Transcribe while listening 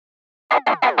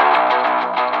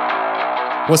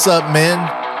What's up, men?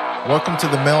 Welcome to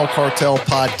the Male Cartel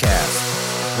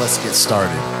Podcast. Let's get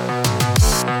started.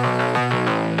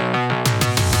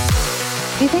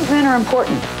 Do you think men are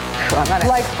important?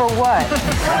 Like for what?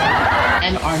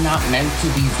 Men are not meant to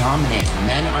be dominant.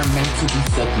 Men are meant to be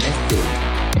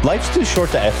submissive. Life's too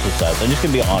short to exercise. I'm just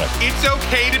going to be honest. It's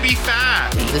okay to be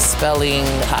fat. Dispelling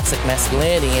toxic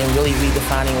masculinity and really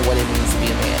redefining what it means to be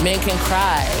a man. Men can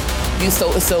cry. It's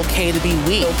okay to be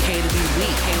weak. Okay to be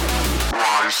weak.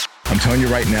 I'm telling you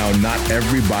right now, not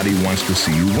everybody wants to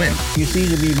see you win. You seem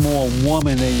to be more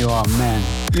woman than you are man.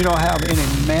 You don't have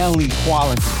any manly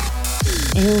qualities.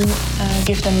 You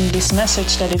give them this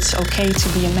message that it's okay to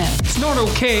be a man. It's not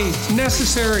okay, it's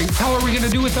necessary. How are we going to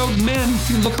do without men?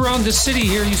 You look around the city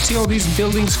here, you see all these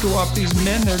buildings go up, these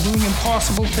men, they're doing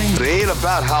impossible things. It ain't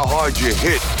about how hard you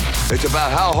hit. It's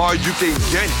about how hard you can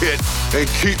get hit and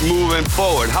keep moving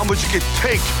forward. How much you can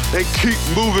take and keep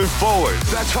moving forward.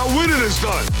 That's how winning is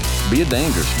done. Be a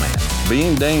dangerous man.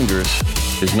 Being dangerous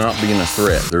is not being a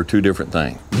threat. They're two different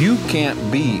things. You can't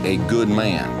be a good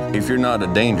man if you're not a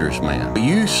dangerous man.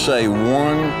 You say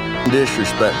one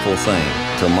disrespectful thing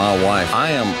to my wife,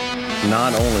 I am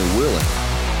not only willing,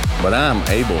 but I am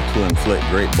able to inflict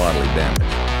great bodily damage.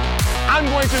 I'm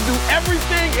going to do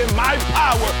everything in my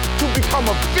power to become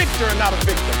a victor and not a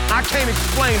victim. I can't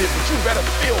explain it, but you better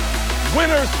feel me.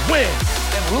 Winners win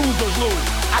and losers lose.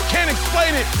 I can't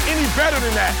explain it any better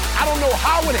than that. I don't know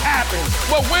how it happens,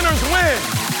 but winners win.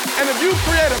 And if you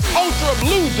create a culture of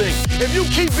losing, if you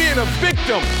keep being a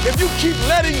victim, if you keep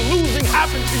letting losing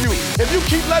happen to you, if you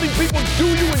keep letting people do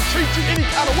you and treat you any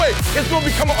kind of way, it's going to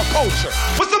become a culture.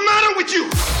 What's the matter with you?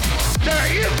 There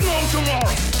is no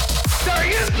tomorrow. There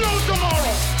is no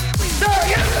tomorrow. There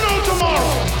is no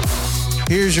tomorrow.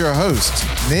 Here's your host,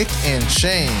 Nick and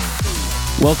Shane.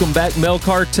 Welcome back, Mel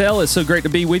Cartel. It's so great to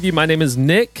be with you. My name is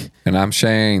Nick. And I'm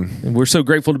Shane. And we're so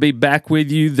grateful to be back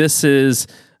with you. This is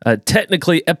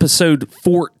technically episode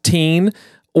 14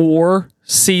 or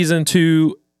season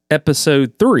 2,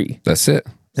 episode 3. That's it.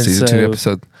 Season 2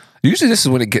 episode. Usually this is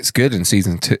when it gets good in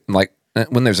season 2. Like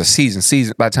when there's a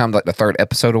season, by the time like the 3rd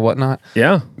episode or whatnot.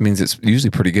 Yeah. It means it's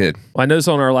usually pretty good. Well, I noticed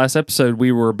on our last episode,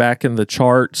 we were back in the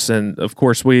charts. And of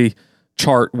course, we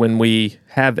chart when we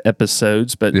have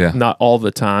episodes, but not all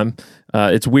the time.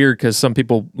 It's weird because some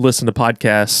people listen to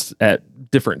podcasts at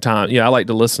different times. I like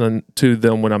to listen to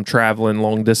them when I'm traveling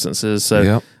long distances.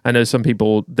 So I know some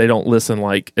people, they don't listen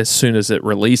like as soon as it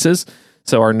releases.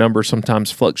 So our numbers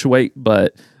sometimes fluctuate,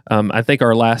 but I think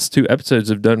our last 2 episodes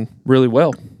have done really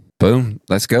well. Boom.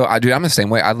 Let's go. I'm the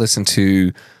same way. I listen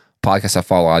to podcasts I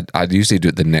follow. I usually do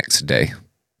it the next day.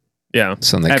 Yeah.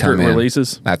 So they after come it in,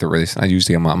 releases? After it releases. I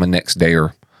usually am a next day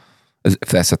or if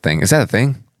that's a thing. Is that a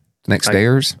thing? Next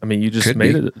dayers? I mean, you just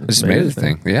made it. Just made it a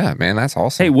thing. Yeah, man, that's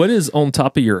awesome. Hey, what is on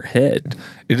top of your head?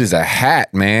 It is a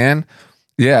hat, man.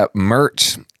 Yeah,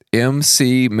 merch.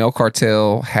 MC Male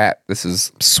Cartel hat. This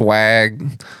is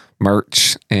swag,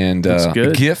 merch, and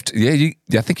a gift. Yeah,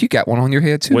 I think you got one on your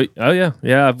head too. Wait, oh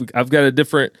yeah. I've got a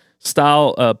different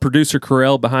style. Producer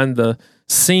Carell behind the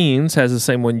scenes has the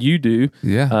same one you do.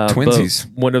 Yeah,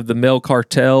 twinsies. One of the Male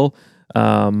Cartel,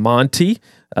 Monty.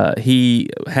 He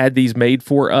had these made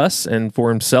for us and for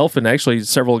himself, and actually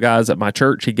several guys at my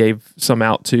church he gave some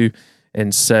out to,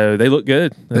 and so they look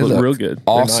good. They look real good.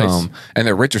 Awesome. Nice. And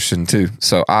they're Richardson too.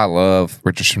 So I love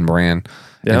Richardson brand.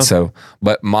 Yeah. And so,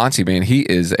 but Monty, man, he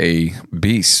is a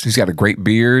beast. He's got a great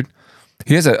beard.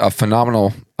 He has a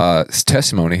phenomenal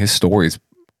testimony. His story is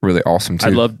really awesome too.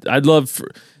 I'd love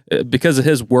because of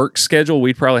his work schedule,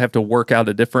 we'd probably have to work out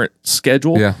a different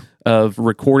schedule. Yeah. Of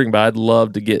recording, but I'd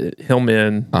love to get him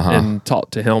in and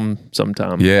talk to him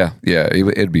sometime. Yeah,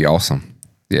 it'd be awesome.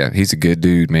 Yeah, he's a good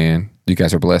dude, man. You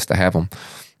guys are blessed to have him.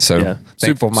 So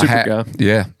thankful for my hat. Guy.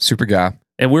 Yeah, super guy.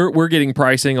 And we're getting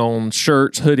pricing on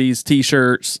shirts, hoodies,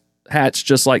 t-shirts, hats,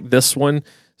 just like this one.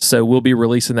 So we'll be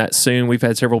releasing that soon. We've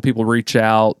had several people reach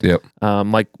out. Yep.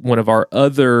 Like one of our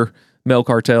other Male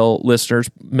Cartel listeners,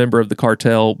 member of the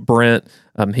cartel, Brent.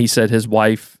 He said his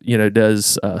wife,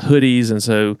 does hoodies, and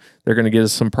so they're going to get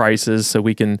us some prices so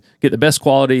we can get the best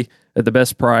quality at the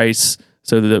best price,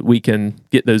 so that we can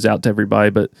get those out to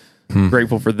everybody. But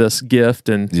grateful for this gift,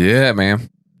 and man,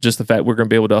 just the fact we're going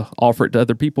to be able to offer it to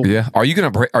other people. Yeah, are you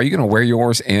gonna wear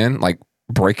yours in, like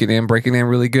break it in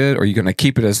really good, or are you gonna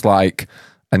keep it as like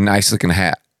a nice looking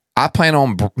hat? I plan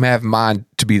on having mine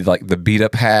to be like the beat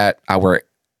up hat I wear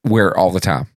it all the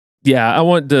time. Yeah, I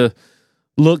want to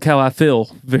look how I feel.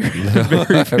 Very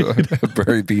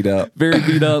beat up. Very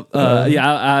beat up.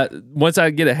 I once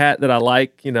I get a hat that I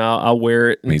like, I'll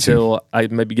wear it until I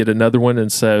maybe get another one.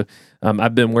 And so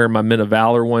I've been wearing my Men of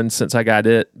Valor one since I got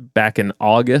it back in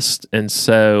August. And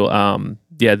so,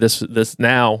 this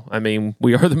now, I mean,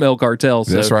 we are the Male Cartel.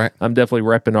 So that's right. I'm definitely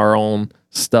repping our own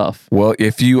stuff. Well,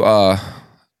 if you, I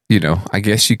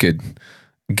guess you could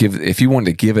if you wanted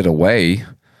to give it away,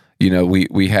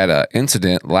 we had an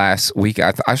incident last week.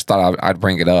 I just thought I'd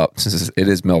bring it up since it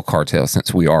is Male Cartel,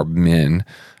 since we are men.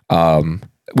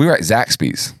 We were at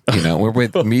Zaxby's, we're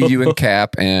with me, you, and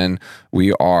Cap, and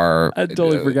we are I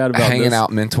totally forgot about hanging out,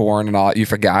 mentoring and all. You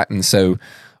forgot, and so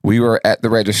we were at the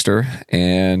register.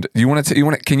 And you want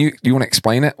to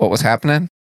explain it? What was happening?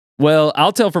 Well,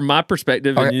 I'll tell from my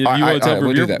perspective, and you want to tell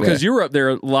from your, because you were up there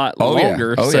a lot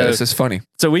longer. Yeah. This is funny.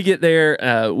 So we get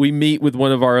there, we meet with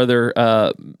one of our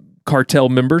other cartel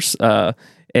members,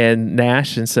 and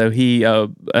Nash, and so he,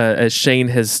 as Shane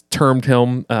has termed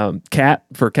him, Cap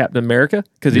for Captain America,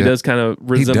 because he does kind of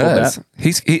resemble that.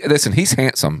 He's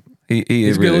handsome.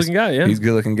 He's a good looking guy. Yeah, he's a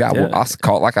good looking guy. Yeah. Well, I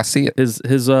call it like I see it.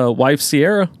 His wife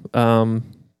Sierra,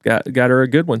 got her a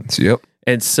good one. Yep.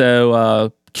 And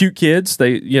so cute kids.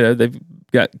 They've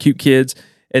got cute kids.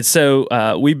 And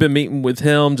so we've been meeting with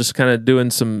him, just kind of doing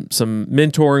some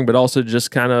mentoring, but also just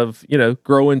kind of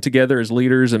growing together as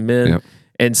leaders and men. Yep.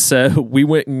 And so we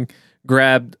went and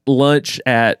grabbed lunch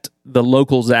at the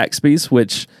local Zaxby's,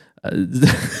 which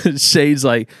Shane's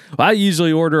like, well, I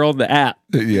usually order on the app.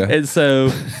 Yeah. And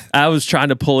so I was trying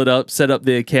to pull it up, set up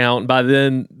the account. By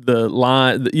then the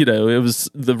line,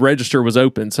 the register was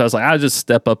open. So I was like, I'll just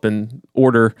step up and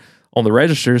order on the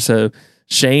register. So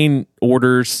Shane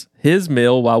orders his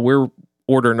meal while we're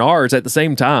ordering ours at the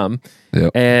same time.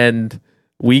 Yep. And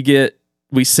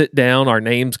we sit down, our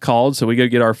name's called, so we go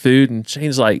get our food, and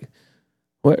Shane's like,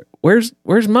 where's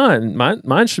mine?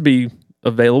 Mine should be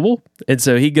available. And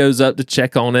so he goes up to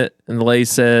check on it, and the lady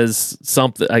says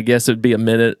something, I guess it'd be a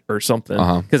minute or something,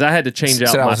 because I had to change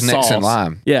out my sauce. Next in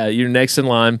line. Yeah, you're next in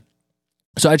line.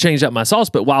 So I changed out my sauce,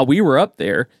 but while we were up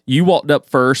there, you walked up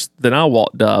first, then I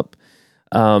walked up.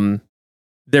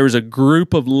 There was a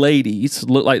group of ladies,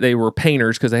 looked like they were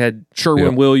painters because they had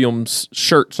Sherwin-Williams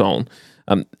shirts on.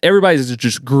 Everybody's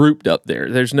just grouped up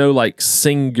there. There's no like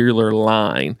singular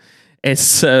line. And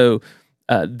so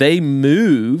they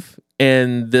move,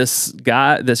 and this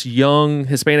young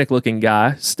Hispanic looking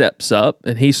guy steps up,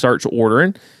 and he starts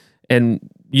ordering, and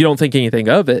you don't think anything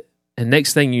of it. And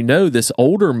next thing you know, this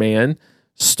older man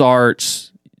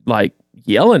starts like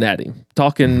yelling at him,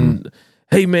 talking,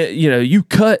 hey man, you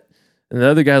cut. And the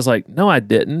other guy's like, no, I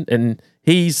didn't. And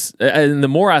the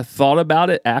more I thought about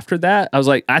it after that, I was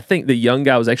like, I think the young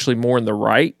guy was actually more in the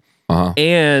right.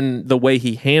 And the way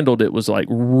he handled it was like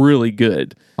really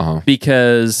good,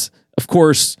 because of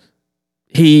course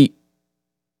he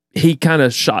kind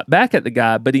of shot back at the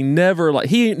guy, but he never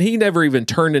he never even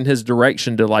turned in his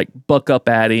direction to like buck up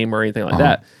at him or anything like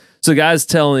that. So the guy's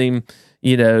telling him,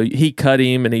 he cut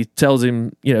him, and he tells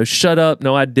him, shut up.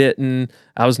 No, I didn't.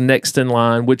 I was next in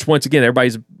line, which once again,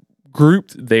 everybody's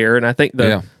grouped there. And I think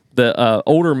the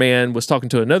older man was talking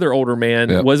to another older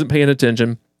man, wasn't paying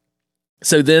attention.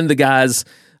 So then the guy's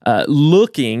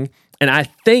looking, and I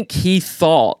think he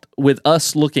thought with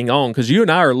us looking on, because you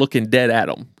and I are looking dead at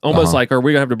him, almost like, are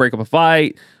we going to have to break up a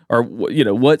fight? Or,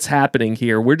 what's happening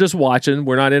here? We're just watching.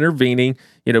 We're not intervening.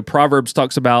 Proverbs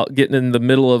talks about getting in the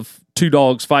middle of two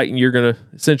dogs fighting, you're going to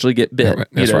essentially get bit.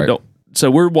 That's right. So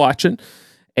we're watching.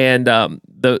 And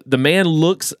the man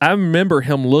looks, I remember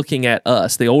him looking at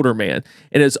us, the older man,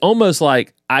 and it's almost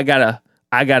like I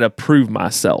gotta prove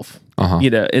myself.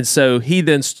 And so he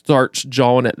then starts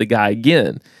jawing at the guy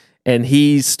again, and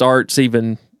he starts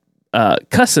even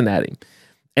cussing at him.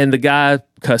 And the guy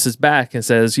cusses back and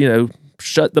says,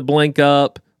 shut the blank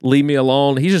up, leave me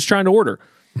alone. He's just trying to order.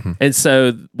 And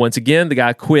so once again, the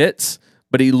guy quits,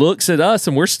 but he looks at us,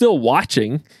 and we're still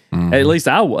watching. At least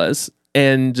I was,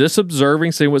 and just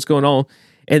observing, seeing what's going on.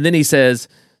 And then he says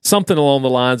something along the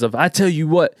lines of, I tell you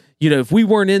what, if we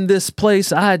weren't in this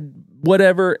place, I'd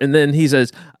whatever. And then he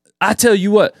says, I tell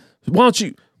you what, why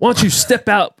don't you step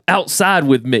outside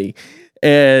with me?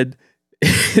 And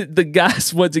the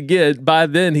guy's, once again, by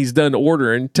then he's done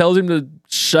ordering, tells him to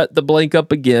shut the blank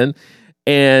up again,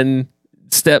 and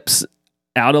steps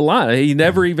out of line. He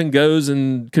never even goes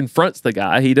and confronts the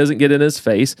guy. He doesn't get in his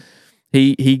face.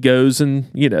 He goes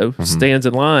and stands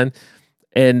in line,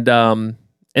 and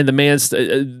the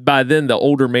man, by then the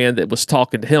older man that was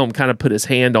talking to him kind of put his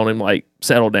hand on him, like,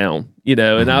 settle down,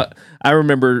 And I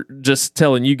remember just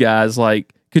telling you guys,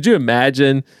 like, could you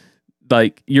imagine,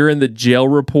 like, you're in the jail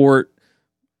report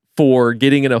for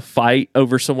getting in a fight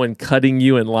over someone cutting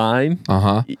you in line?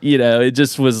 It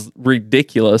just was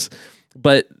ridiculous.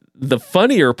 But the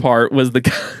funnier part was the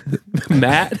guy,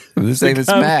 Matt. His name is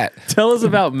Matt. Tell us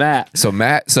about Matt. So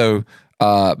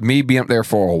me being up there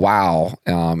for a while,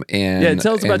 and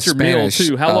tell us about your Spanish, meal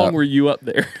too. How long were you up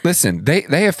there? Listen, they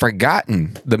have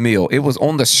forgotten the meal. It was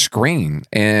on the screen,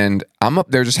 and I'm up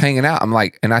there just hanging out. I'm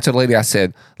like, and I told the lady, I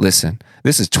said, listen,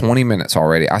 this is 20 minutes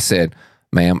already. I said,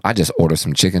 ma'am, I just ordered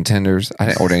some chicken tenders. I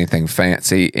didn't order anything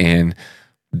fancy, and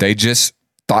they just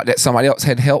thought that somebody else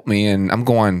had helped me, and I'm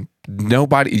going,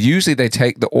 nobody. Usually they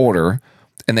take the order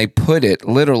and they put it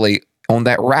literally on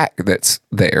that rack that's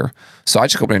there. So I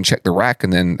just go over and check the rack,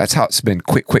 and then that's how it's been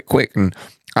quick. And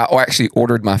I actually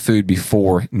ordered my food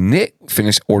before Nick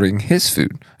finished ordering his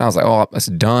food. I was like, oh, it's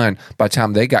done. By the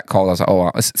time they got called, I was like,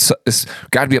 oh, it's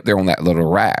got to be up there on that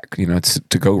little rack, it's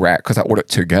to go rack, because I ordered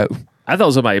to go. I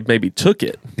thought somebody maybe took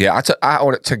it. Yeah, I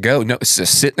ordered to go. No, it's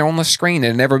just sitting there on the screen,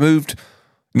 and it never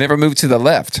moved to the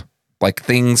left. Like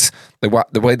things, the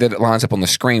way that it lines up on the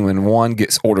screen, when one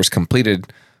gets orders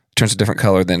completed, turns a different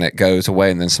color, then it goes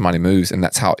away, and then somebody moves, and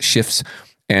that's how it shifts.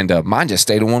 And mine just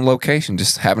stayed in one location,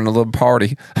 just having a little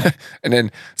party. And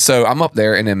then, so I'm up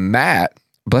there, and then Matt,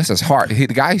 bless his heart, the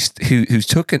guy who's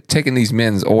taking these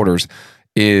men's orders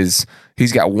he's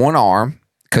got one arm,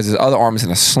 because his other arm is in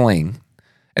a sling.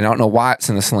 And I don't know why it's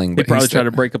in a sling. But he probably tried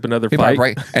to break up another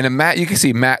fight. And then Matt, you can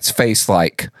see Matt's face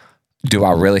like, do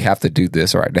I really have to do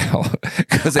this right now?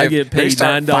 Because I get paid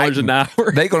 $9 an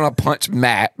hour. They're going to punch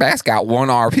Matt. Matt's got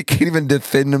one arm. He can't even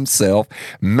defend himself.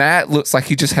 Matt looks like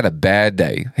he just had a bad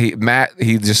day. He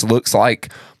just looks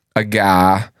like a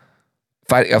guy.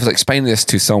 I was explaining this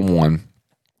to someone.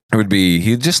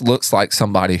 He just looks like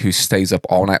somebody who stays up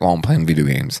all night long playing video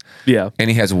games. Yeah. And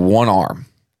he has one arm.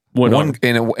 One arm.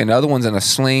 And the other one's in a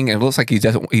sling, and it looks like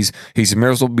he's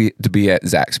miserable to be at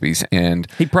Zaxby's, and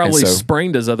he probably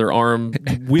sprained his other arm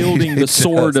wielding the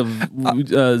sword of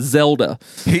Zelda.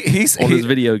 He's on his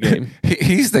video game.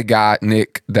 He's the guy,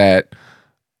 Nick, that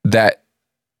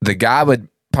the guy would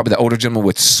probably, the older gentleman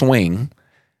would swing.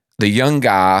 The young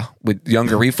guy with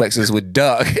younger reflexes would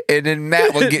duck, and then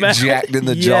Matt would get jacked in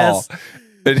the jaw.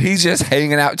 And he's just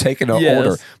hanging out, taking an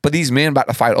order. But these men about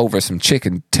to fight over some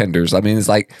chicken tenders. I mean, it's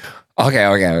like,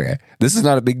 okay. This is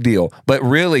not a big deal. But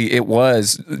really, it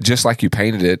was just like you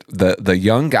painted it. The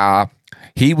young guy,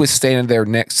 he was standing there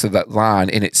next to that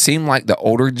line, and it seemed like the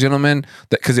older gentleman,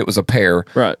 because it was a pair,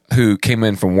 right, who came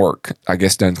in from work, I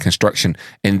guess done construction,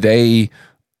 and it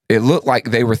looked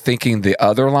like they were thinking the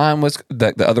other line was,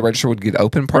 the other register would get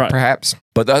open, perhaps.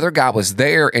 But the other guy was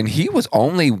there, and he was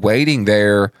only waiting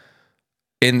there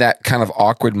in that kind of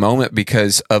awkward moment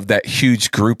because of that huge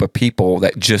group of people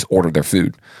that just ordered their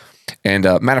food. And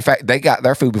matter of fact, they got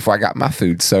their food before I got my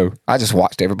food. So I just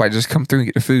watched everybody just come through and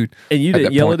get their food. And you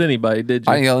didn't yell at anybody, did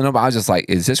you? I didn't yell at nobody. I was just like,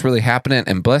 is this really happening?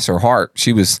 And bless her heart,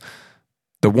 she was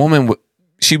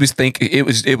thinking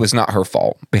it was not her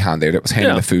fault behind there that was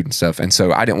handling the food and stuff. And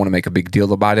so I didn't want to make a big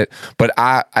deal about it. But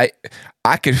I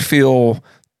could feel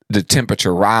the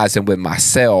temperature rising with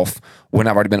myself when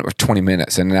I've already been up for 20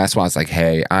 minutes. And that's why I was like,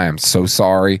 hey, I am so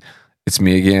sorry. It's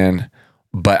me again.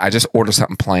 But I just ordered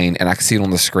something plain, and I can see it on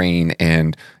the screen.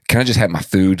 And can I just have my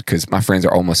food? Because my friends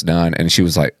are almost done. And she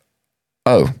was like,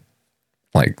 oh.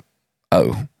 Yeah,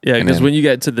 because when you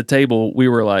got to the table, we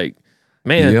were like,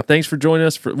 man, thanks for joining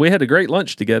us. We had a great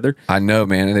lunch together. I know,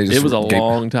 man. And it was a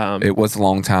long time. It was a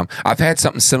long time. I've had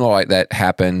something similar like that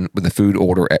happen with the food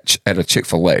order at a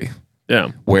Chick-fil-A.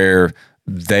 Yeah. Where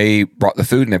they brought the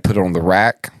food and they put it on the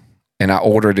rack, and I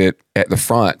ordered it at the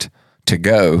front to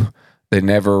go. They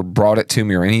never brought it to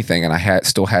me or anything, and I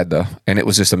still had and it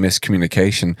was just a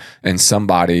miscommunication. And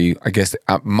somebody, I guess,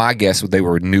 my guess was they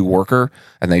were a new worker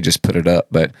and they just put it up.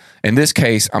 But in this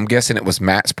case, I'm guessing it was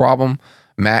Matt's problem.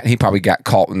 Matt, he probably got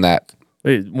caught in that.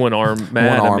 One arm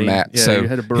Matt. Matt. So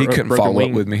he couldn't follow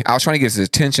up with me. I was trying to get his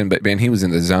attention, but man, he was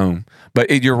in the zone. But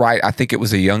you're right. I think it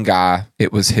was a young guy.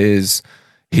 It was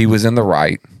he was in the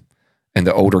right, and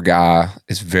the older guy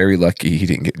is very lucky he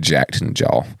didn't get jacked in the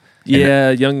jaw.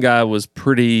 Yeah, young guy was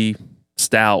pretty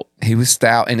stout. He was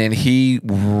stout, and then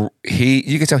you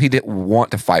could tell he didn't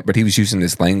want to fight, but he was using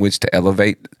this language to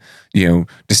elevate, to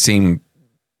seem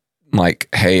like,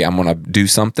 hey, I'm gonna do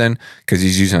something, because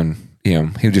he's using, he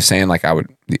was just saying like, I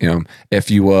would, F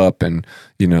you up, and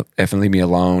F and leave me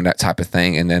alone, that type of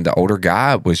thing. And then the older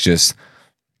guy was just,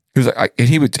 he was like, and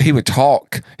he would do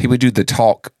the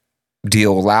talk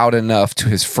deal loud enough to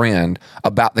his friend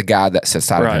about the guy that sits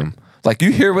beside of him. Like,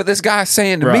 you hear what this guy's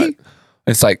saying to me?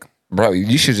 It's like, bro,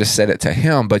 you should just said it to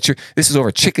him. But this is over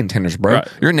chicken tenders, bro. Right.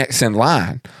 You're next in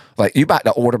line. Like, you about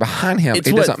to order behind him. It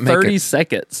doesn't make 30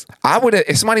 seconds. I would,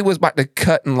 if somebody was about to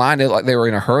cut in line, like they were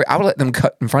in a hurry, I would let them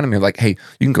cut in front of me. Like, hey,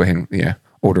 you can go ahead and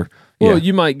order. Well,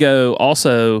 you might go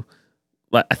also,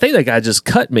 like, I think that guy just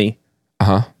cut me.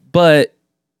 Uh-huh. But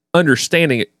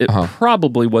understanding it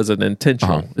probably wasn't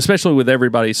intentional, especially with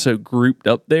everybody so grouped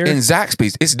up there. In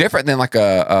Zaxby's, it's different than like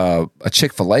a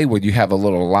Chick-fil-A where you have a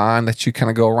little line that you kind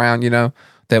of go around, you know.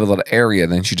 They have a little area,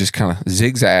 then you just kind of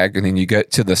zigzag, and then you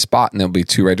get to the spot, and there'll be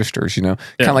 2 registers, you know.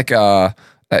 Kind of like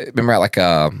remember at like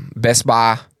Best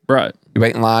Buy, right? You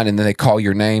wait in line, and then they call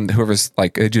your name. Whoever's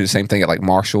like, they do the same thing at like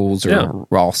Marshalls or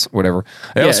Ross, whatever.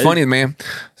 It was funny, man.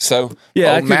 So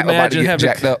I could imagine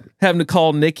having to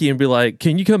call Nikki and be like,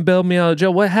 "Can you come bail me out of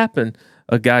jail? What happened?"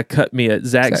 A guy cut me at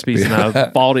Zaxby's, and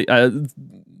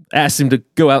I asked him to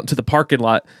go out into the parking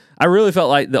lot. I really felt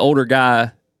like the older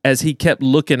guy, as he kept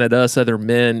looking at us other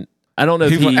men. I don't know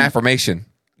if he affirmation.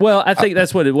 Well, I think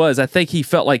that's what it was. I think he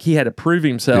felt like he had to prove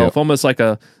himself, almost like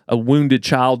a wounded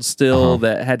child still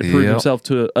that had to prove himself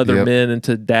to other men and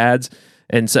to dads.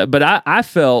 And so, but I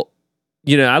felt,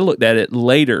 you know, I looked at it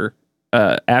later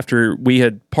after we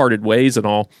had parted ways and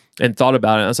all, and thought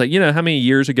about it. I was like, you know, how many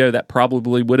years ago that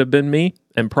probably would have been me,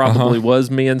 and probably was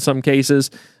me in some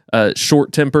cases.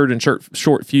 Short-tempered and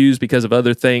short fused because of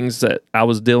other things that I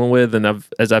was dealing with, and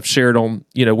as I've shared on,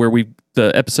 you know,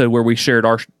 the episode where we shared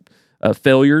our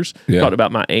failures, talked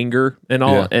about my anger and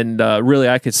all, and really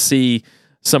I could see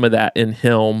some of that in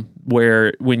him,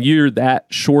 where when you're that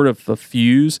short of a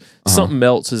fuse, something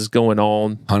else is going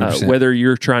on, whether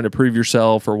you're trying to prove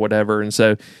yourself or whatever. And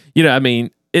so, you know, I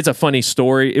mean, it's a funny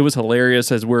story. It was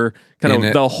hilarious as we're kind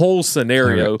of the whole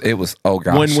scenario. It was, oh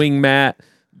gosh, one wing mat,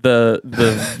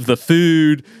 the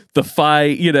food, the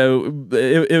fight, you know,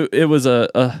 it was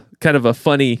a kind of a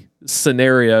funny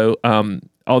scenario.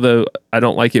 Although I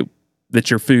don't like it that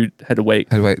your food had to wait.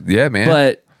 Yeah, man.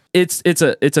 But it's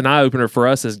an eye opener for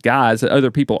us as guys that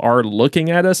other people are looking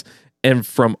at us, and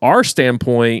from our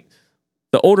standpoint,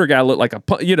 the older guy looked like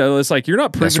it's like, you're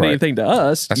not proving anything to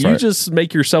us. You just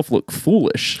make yourself look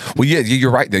foolish. Well, yeah,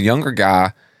 you're right. The younger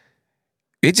guy,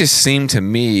 it just seemed to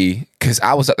me, because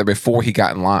I was up there before he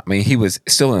got in line. I mean, he was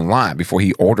still in line before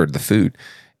he ordered the food.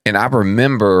 And I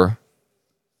remember,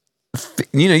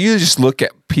 you know, you just look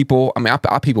at people. I mean,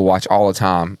 I people watch all the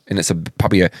time, and it's it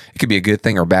could be a good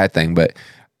thing or a bad thing, but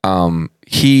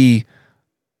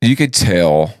you could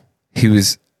tell he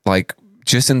was like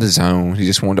just in the zone. He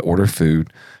just wanted to order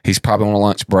food. He's probably on a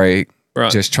lunch break,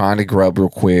 just trying to grub real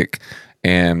quick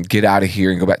and get out of here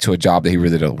and go back to a job that he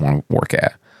really doesn't want to work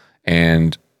at.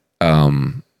 And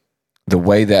the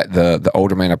way that the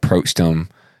older man approached him,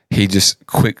 he just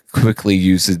quickly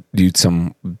used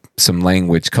some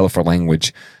language, colorful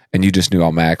language, and you just knew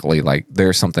automatically like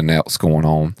there's something else going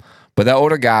on. But that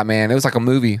older guy, man, it was like a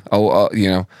movie.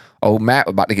 Old Matt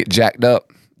about to get jacked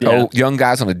up. Old young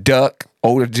guy's on a duck.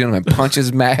 Older gentleman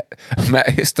punches Matt. Matt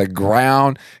hits the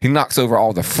ground. He knocks over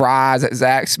all the fries at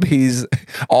Zaxby's.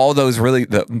 All those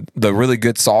the really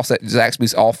good sauce at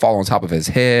Zaxby's all fall on top of his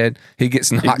head. He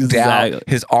gets knocked down.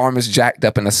 His arm is jacked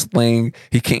up in a sling.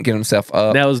 He can't get himself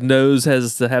up. Now his nose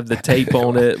has to have the tape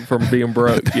on it from being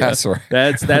broke. That's right.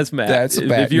 That's Matt. That's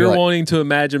Matt. If you're wanting to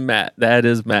imagine Matt, that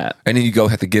is Matt. And then you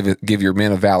have to give your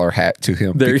Man of Valor hat to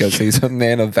him because he's a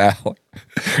man of valor.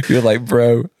 You're like,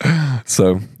 bro.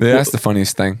 So that's the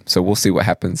funniest thing. So we'll see what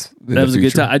happens. That was a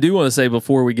good time. I do want to say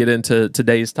before we get into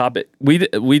today's topic, we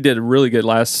did a really good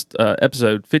last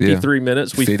episode, 53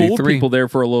 minutes. We fooled people there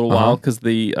for a little while because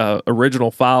the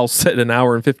original file said an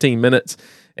hour and 15 minutes,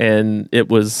 and it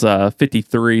was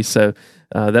 53. So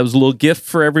that was a little gift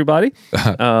for everybody.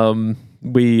 I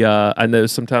know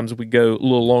sometimes we go a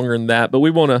little longer than that, but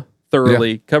we want to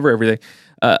thoroughly cover everything.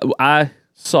 I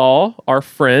saw our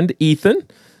friend Ethan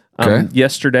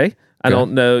yesterday. I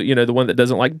don't know, the one that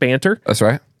doesn't like banter. That's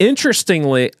right.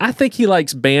 Interestingly, I think he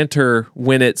likes banter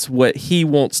when it's what he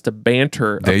wants to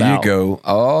banter about. There you go.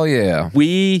 Oh, yeah.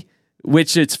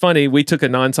 Which it's funny, we took a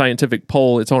non-scientific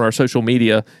poll. It's on our social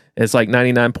media. It's like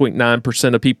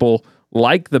 99.9% of people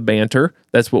like the banter.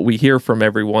 That's what we hear from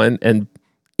everyone. And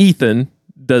Ethan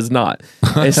does not.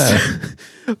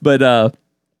 But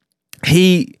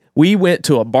we went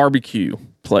to a barbecue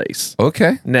place.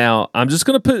 Okay. Now, I'm just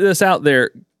going to put this out there.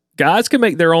 Guys can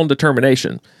make their own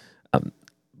determination.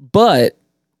 But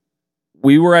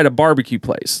we were at a barbecue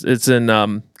place. It's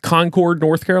in Concord,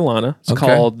 North Carolina. It's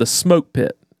called the Smoke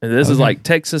Pit. And this is like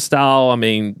Texas style. I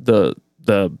mean, the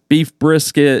beef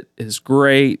brisket is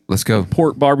great. Let's go.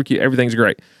 Pork barbecue, everything's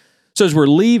great. So as we're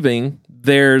leaving,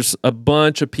 there's a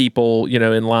bunch of people,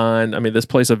 in line. I mean, this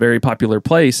place is a very popular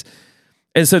place.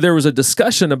 And so there was a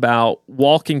discussion about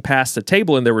walking past the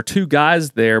table, and there were two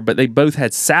guys there, but they both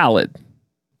had salad.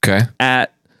 Okay.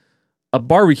 At a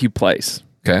barbecue place.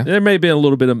 Okay. There may have been a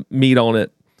little bit of meat on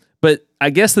it, but I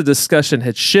guess the discussion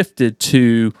had shifted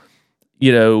to,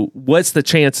 what's the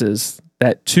chances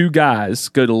that two guys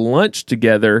go to lunch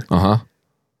together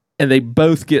and they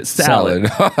both get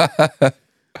salad.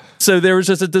 So there was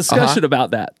just a discussion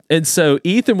about that. And so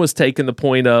Ethan was taking the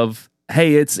point of,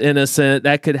 hey, it's innocent,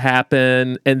 that could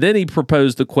happen. And then he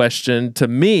proposed the question to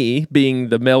me, being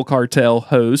the Male Cartel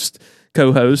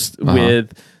co-host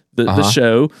with the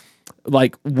show,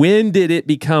 like, when did it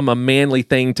become a manly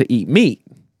thing to eat meat?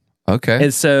 Okay.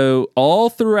 And so all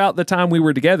throughout the time we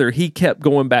were together, he kept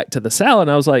going back to the salad.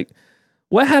 And I was like,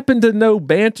 what happened to no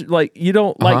banter? Like, you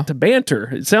don't like to banter.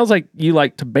 It sounds like you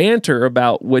like to banter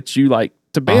about what you like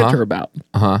to banter about.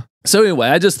 So anyway,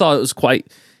 I just thought it was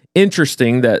quite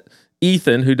interesting that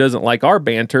Ethan, who doesn't like our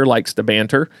banter, likes to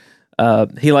banter.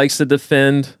 He likes to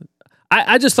defend.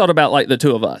 I just thought about like the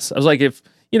two of us. I was like, if,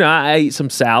 I ate some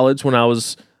salads when I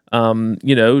was,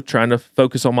 trying to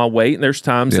focus on my weight. And there's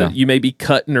times that you may be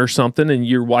cutting or something and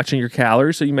you're watching your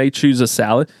calories. So you may choose a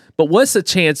salad. But what's the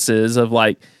chances of,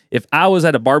 like, if I was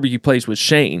at a barbecue place with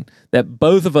Shane, that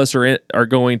both of us are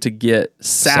going to get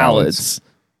salads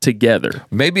together?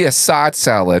 Maybe a side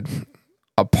salad,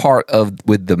 a part of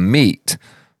with the meat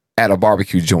at a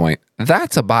barbecue joint.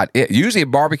 That's about it. Usually a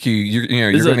barbecue, you're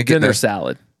going to get dinner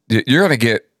salad. You're going to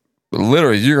get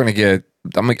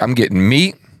I'm getting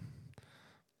meat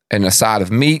and a side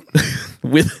of meat topped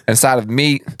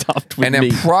with and then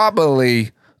meat.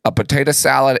 Probably a potato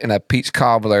salad and a peach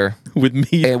cobbler with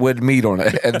meat on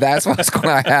it. And that's what's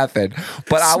going to happen.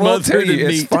 But I will tell you,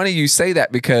 it's funny you say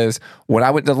that, because when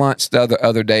I went to lunch the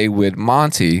other day with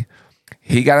Monty,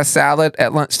 he got a salad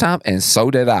at lunchtime, and so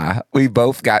did I. We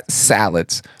both got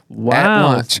salads at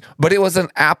lunch. But it was an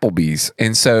Applebee's.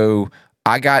 And so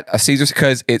I got a Caesar's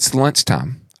because it's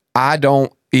lunchtime. I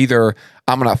don't either.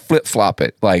 I'm going to flip-flop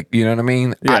it. Like, you know what I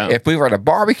mean? Yeah. If we were at a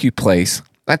barbecue place,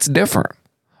 that's different.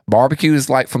 Barbecue is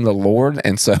like from the Lord,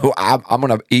 and so I'm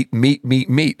going to eat meat.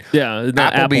 Yeah,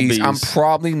 Applebee's. I'm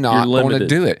probably not going to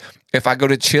do it. If I go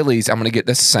to Chili's, I'm going to get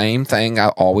the same thing I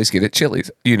always get at Chili's.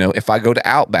 If I go to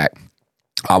Outback,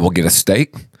 I will get a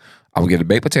steak. I will get a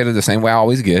baked potato the same way I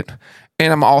always get,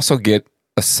 and I'm also get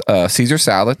a Caesar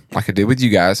salad like I did with you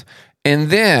guys, and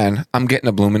then I'm getting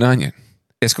a blooming onion.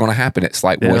 It's going to happen. It's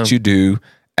like what you do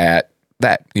at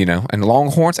that, and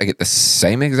Longhorns, I get the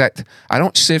same exact. I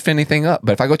don't sift anything up,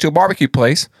 but if I go to a barbecue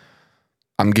place,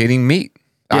 I'm getting meat.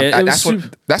 That's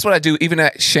what I do. Even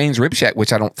at Shane's Rib Shack,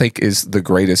 which I don't think is the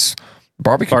greatest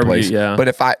barbecue place. Yeah. But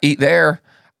if I eat there,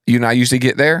 I usually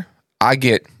get there. I'll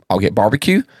get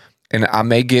barbecue, and I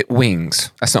may get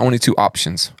wings. That's the only two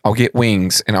options. I'll get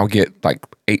wings, and I'll get like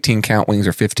 18 count wings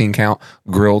or 15 count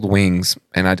grilled wings,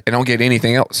 and I don't get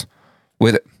anything else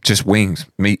with it. Just wings,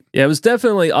 meat. Yeah, it was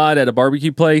definitely odd at a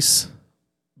barbecue place,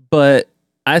 but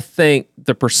I think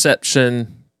the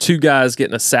perception, two guys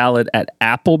getting a salad at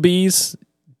Applebee's,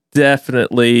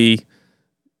 definitely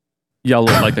y'all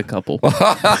look like a couple. So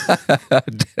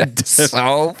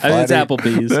funny. I mean, it's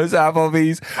Applebee's. It's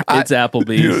Applebee's. It's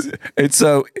Applebee's. And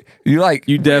so you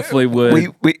definitely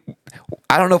would.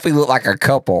 I don't know if we look like a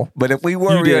couple, but if we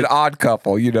were, we're an odd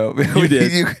couple, You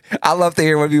did. I love to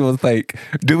hear what people think.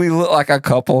 Do we look like a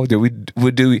couple? Do we?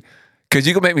 Because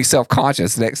you can make me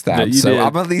self-conscious next time. No, so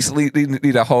I'm at least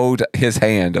need to hold his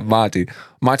hand, Monty.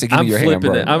 Monty, give me your hand,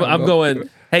 bro. I'm going,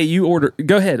 hey, you order.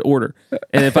 Go ahead, order.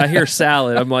 And if I hear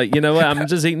salad, I'm like, you know what? I'm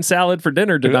just eating salad for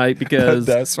dinner tonight because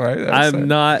that's right. I'm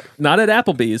not at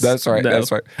Applebee's. That's right. No. That's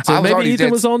right. So maybe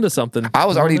Ethan was on to something. I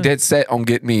was already dead set on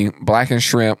getting me blackened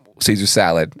shrimp Caesar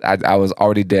salad. I was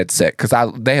already dead set because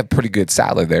they have pretty good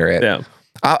salad there.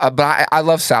 But I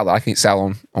love salad. I can eat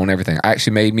salad on everything. I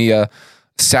actually made me a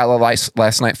salad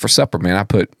last night for supper, man.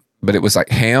 But it was like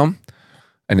ham,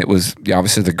 and it was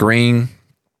obviously the green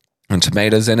and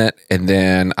tomatoes in it, and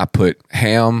then I put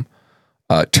ham,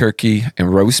 turkey,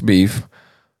 and roast beef,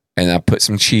 and I put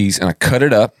some cheese, and I cut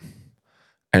it up,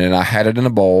 and then I had it in a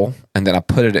bowl, and then I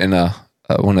put it in a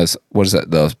what is that?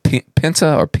 The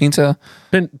pinta or pinta?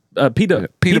 Pita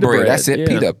bread. bread. That's it.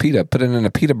 Yeah. Pita. Put it in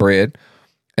a pita bread,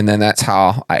 and then that's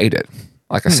how I ate it,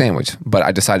 like a sandwich. But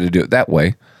I decided to do it that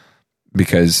way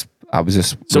because I was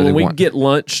just when we get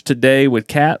lunch today with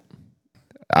Kat,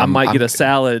 I might get a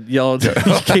salad. Y'all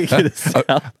can't get a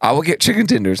salad. I will get chicken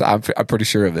tenders. I'm pretty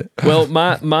sure of it. Well,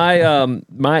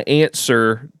 my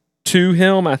answer to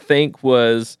him, I think,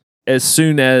 was as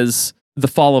soon as the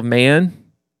fall of man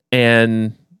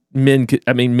and men could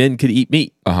eat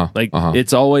meat.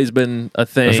 It's always been a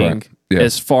thing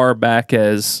as far back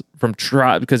as from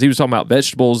tribe, because he was talking about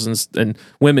vegetables and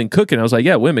women cooking. I was like,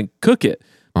 yeah, women cook it.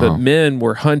 But men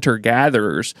were hunter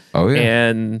gatherers. Oh, yeah.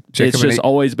 And it's just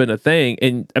always been a thing.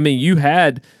 And I mean, you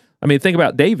had I mean, think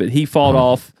about David. He fought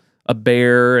off a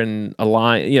bear and a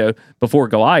lion, before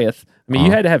Goliath. I mean,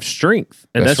 you had to have strength,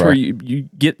 and that's where you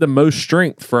get the most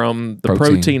strength from the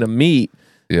protein of meat,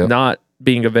 not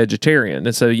being a vegetarian.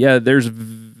 And so, there's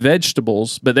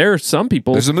vegetables, but there are some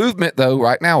people. There's a movement, though,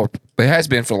 right now. It has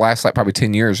been for the last, probably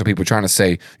 10 years of people trying to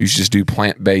say you should just do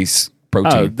plant-based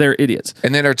protein. Oh, they're idiots.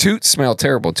 And then their toots smell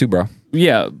terrible, too, bro.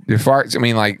 Yeah. Your farts, I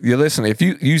mean, you listen, if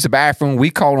you use the bathroom,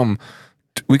 we call them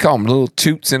little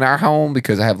toots in our home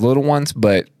because I have little ones,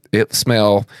 but it would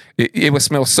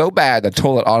smell so bad the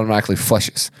toilet automatically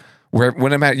flushes.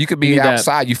 When you could be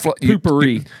outside,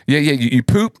 poopery. You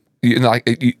poop,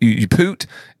 you poot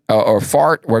or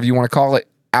fart, whatever you want to call it,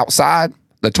 outside.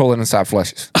 The toilet inside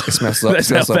flushes. It smells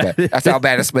so bad. That's how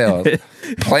bad it smells.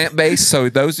 Plant-based. So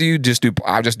those of you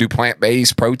I just do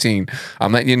plant-based protein.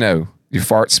 I'm letting you know your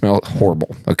farts smell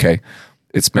horrible. Okay,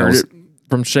 it smells.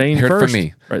 From Shane Heard first. from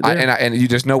me. Right and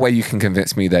there's no way you can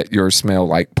convince me that yours smell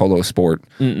like Polo Sport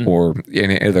or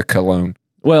any other cologne.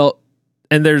 Well,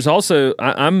 and there's also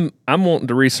I'm wanting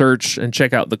to research and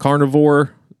check out the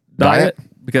carnivore diet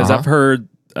because I've heard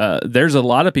there's a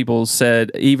lot of people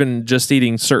said even just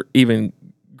eating even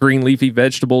green leafy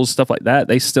vegetables, stuff like that,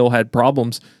 they still had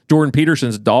problems. Jordan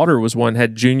Peterson's daughter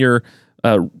had junior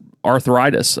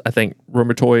arthritis, I think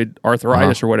rheumatoid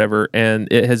arthritis or whatever, and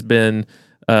it has been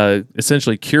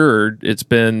essentially cured. It's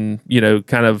been,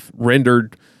 kind of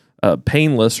rendered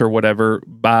painless or whatever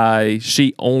by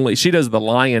she does the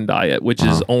lion diet, which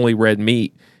is only red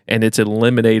meat, and it's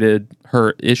eliminated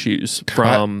her issues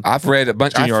from. I've read a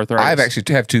bunch. Arthritis. I've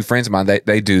actually have two friends of mine.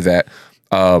 They do that.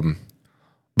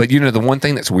 But the one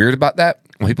thing that's weird about that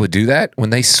when people do that when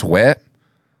they sweat,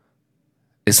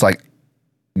 it's like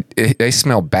they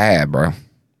smell bad, bro.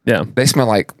 Yeah, they smell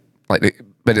like.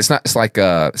 But it's not. It's like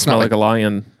it's not like a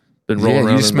lion been rolling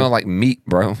around. You smell like meat,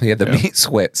 bro. Yeah, the meat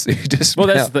sweats. You just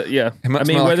that's the I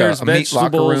mean, whether it's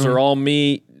vegetables or all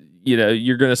meat,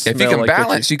 you're gonna smell. If you can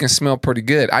balance, you can smell pretty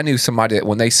good. I knew somebody that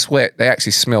when they sweat, they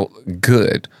actually smell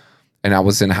good. And I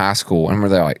was in high school, and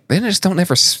they're like, they just don't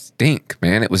ever stink,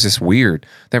 man. It was just weird.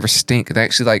 They never stink. They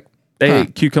actually they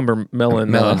ate cucumber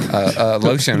melon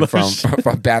lotion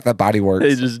from Bath and Body Works.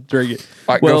 They just drink it.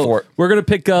 All right, go for it. We're gonna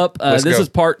pick up. This is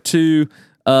part 2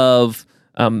 of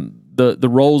the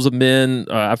roles of men.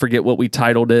 I forget what we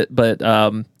titled it, but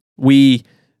we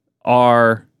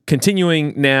are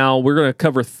continuing now. We're going to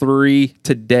cover 3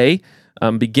 today,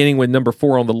 beginning with number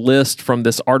 4 on the list from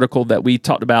this article that we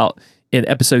talked about in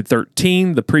episode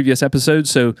 13, the previous episode.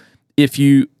 So if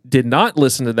you did not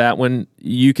listen to that one,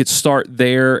 you could start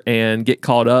there and get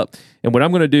caught up. And what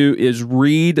I'm going to do is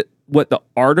read what the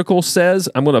article says.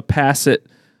 I'm going to pass it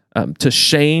to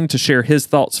Shane to share his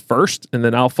thoughts first, and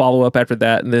then I'll follow up after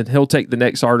that, and then he'll take the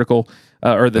next article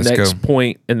or the next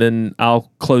point, and then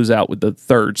I'll close out with the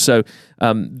third. So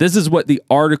this is what the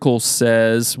article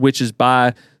says, which is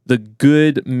by the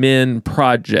Good Men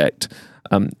Project,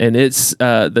 and it's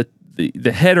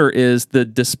the header is the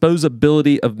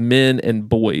disposability of men and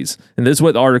boys, and this is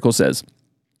what the article says.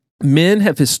 Men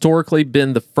have historically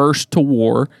been the first to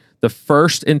war, the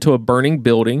first into a burning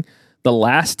building, the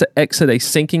last to exit a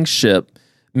sinking ship.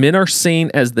 Men are seen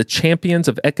as the champions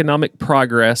of economic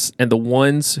progress and the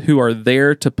ones who are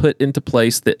there to put into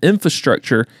place the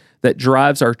infrastructure that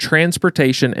drives our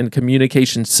transportation and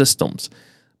communication systems.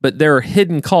 But there are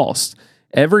hidden costs.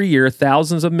 Every year,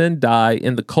 thousands of men die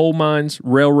in the coal mines,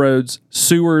 railroads,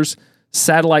 sewers,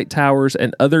 satellite towers,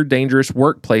 and other dangerous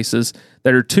workplaces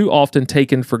that are too often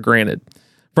taken for granted.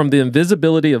 From the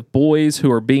invisibility of boys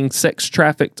who are being sex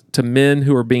trafficked to men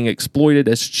who are being exploited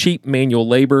as cheap manual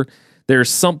labor, there is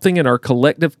something in our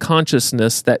collective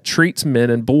consciousness that treats men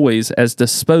and boys as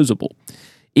disposable.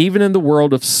 Even in the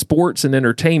world of sports and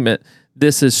entertainment,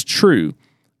 this is true.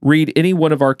 Read any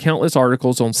one of our countless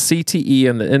articles on CTE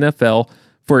and the NFL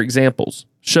for examples.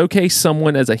 Showcase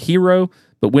someone as a hero,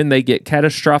 but when they get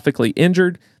catastrophically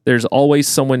injured, there's always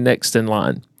someone next in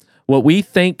line. What we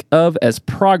think of as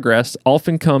progress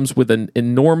often comes with an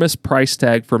enormous price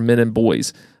tag for men and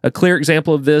boys. A clear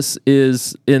example of this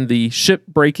is in the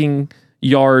ship-breaking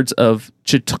yards of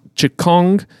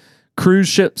Chikong. Cruise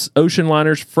ships, ocean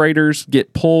liners, freighters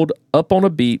get pulled up on a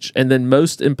beach, and then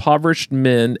most impoverished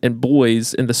men and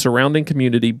boys in the surrounding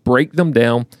community break them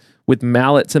down with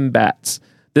mallets and bats.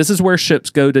 This is where ships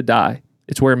go to die.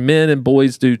 It's where men and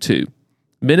boys do too.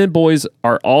 Men and boys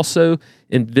are also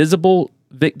invisible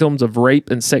victims of rape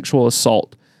and sexual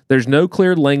assault. There's no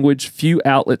clear language, few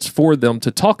outlets for them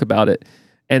to talk about it,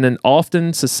 and an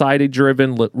often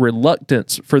society-driven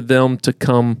reluctance for them to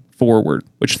come forward.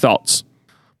 Which thoughts?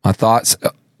 My thoughts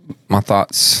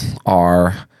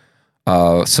are,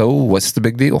 so what's the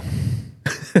big deal?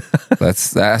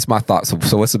 That's my thought.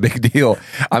 So what's the big deal?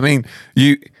 I mean,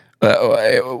 the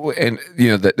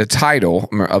title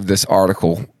of this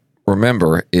article,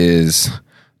 remember, is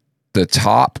the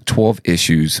top 12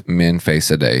 issues men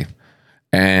face a day.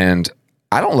 And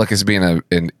I don't look as being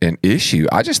an issue.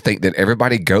 I just think that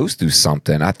everybody goes through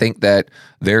something. I think that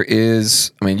there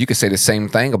is, I mean, you could say the same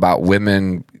thing about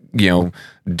women,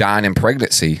 dying in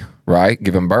pregnancy, right?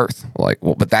 Giving birth.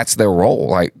 But that's their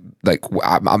role. I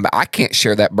can't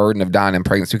share that burden of dying in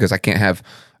pregnancy because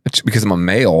because I'm a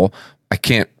male, I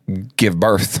can't give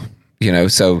birth,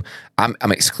 so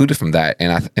I'm excluded from that.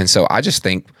 And so I just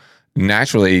think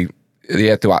naturally,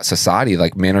 throughout society,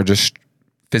 men are just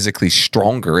physically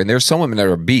stronger, and there's some women that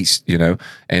are beasts, and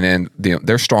then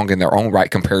they're strong in their own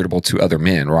right comparable to other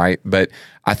men, right? But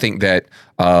I think that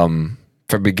from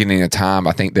beginning of time,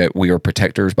 I think that we are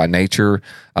protectors by nature.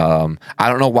 I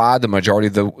don't know why the majority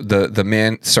of the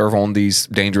men serve on these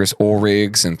dangerous oil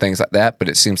rigs and things like that, but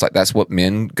it seems like that's what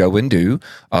men go and do.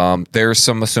 There's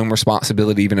some assumed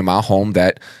responsibility even in my home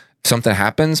that something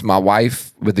happens. My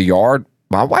wife with the yard,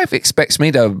 my wife expects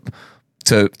me to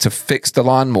fix the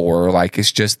lawnmower.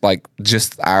 It's just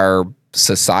our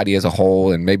society as a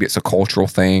whole, and maybe it's a cultural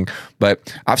thing,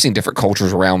 but I've seen different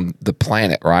cultures around the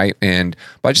planet, right? But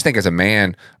I just think as a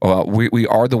man, we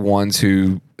are the ones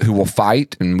who will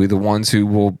fight, and we're the ones who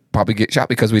will probably get shot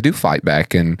because we do fight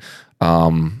back, and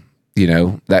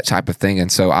that type of thing.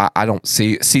 And so I don't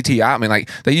see CTI. I mean,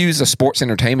 they use the sports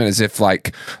entertainment as if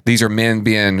these are men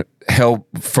being held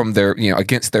from their,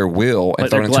 against their will and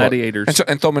thrown into gladiators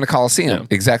and throw them in a coliseum. Yeah.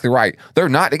 Exactly right. They're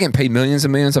not. They get paid millions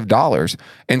and millions of dollars.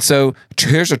 And so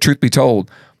here's the truth be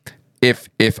told. If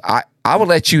I would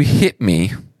let you hit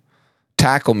me,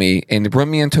 tackle me, and run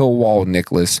me into a wall,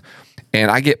 Nicholas, and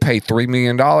I get paid $3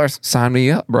 million, sign me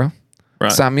up, bro.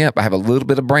 Right. Sign me up. I have a little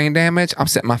bit of brain damage. I'm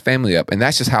setting my family up. And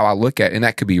that's just how I look at it. And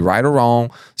that could be right or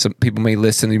wrong. Some people may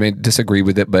listen, you may disagree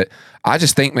with it, but I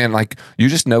just think, man, you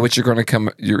just know what you're going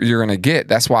to get.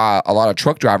 That's why a lot of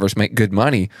truck drivers make good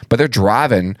money, but they're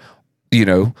driving, they're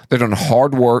doing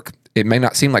hard work. It may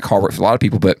not seem like hard work for a lot of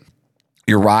people, but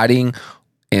you're riding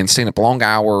and staying up long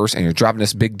hours, and you're driving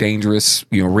this big, dangerous,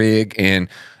 rig, and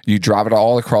you drive it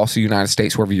all across the United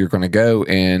States, wherever you're going to go,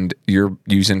 and you're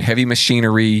using heavy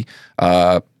machinery.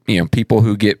 People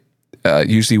who get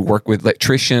usually work with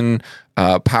electrician,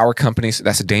 power companies.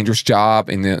 That's a dangerous job,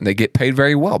 and they get paid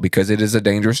very well because it is a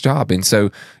dangerous job. And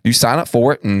so you sign up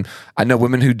for it. And I know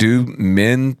women who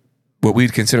do what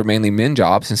we'd consider mainly men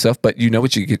jobs and stuff, but you know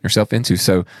what you get yourself into.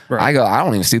 So right. I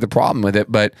don't even see the problem with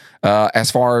it. But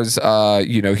as far as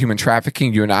human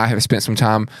trafficking, you and I have spent some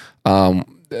time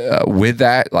with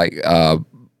that,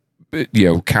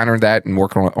 counter that and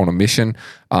work on a mission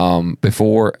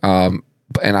before. And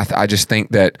I just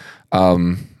think that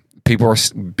people are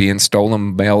being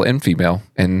stolen, male and female,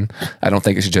 and I don't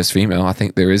think it's just female. I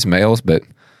think there is males, but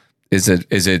is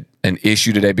it an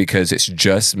issue today because it's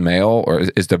just male, or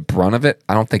is the brunt of it?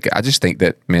 I just think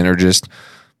that men are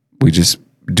we just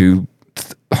do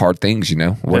hard things,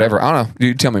 whatever. Yeah. I don't know.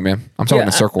 You tell me, man. I'm talking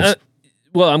in circles.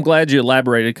 Well, I'm glad you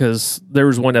elaborated, because there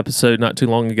was one episode not too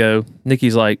long ago.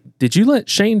 Nikki's like, "Did you let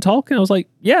Shane talk?" And I was like,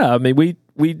 "Yeah. I mean, we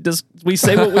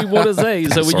say what we want to say."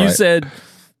 So when you said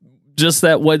just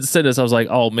that one sentence, I was like,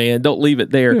 "Oh man, don't leave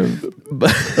it there." Yeah.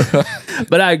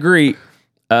 But I agree.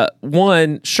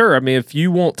 One, sure. I mean, if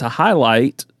you want to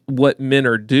highlight what men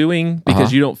are doing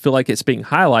because you don't feel like it's being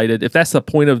highlighted, if that's the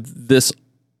point of this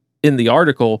in the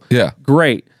article,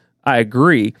 great. I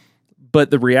agree. But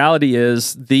the reality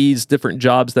is, these different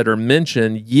jobs that are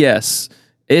mentioned, yes,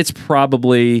 it's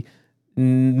probably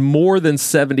more than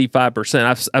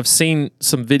 75%. I've seen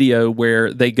some video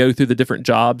where they go through the different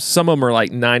jobs. Some of them are like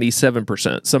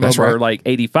 97%. Some of them are like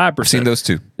 85%. I've seen those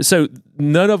too. So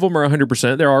none of them are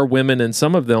 100%. There are women in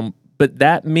some of them, but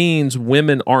that means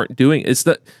women aren't doing it.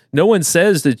 No one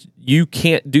says that you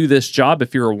can't do this job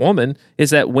if you're a woman.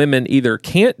 It's that women either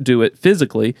can't do it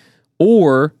physically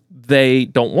or they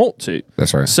don't want to.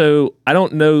 That's right. So I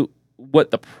don't know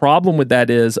what the problem with that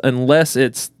is, unless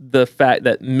it's the fact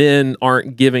that men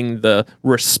aren't giving the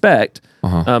respect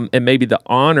and maybe the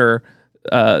honor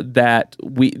that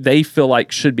they feel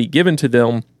like should be given to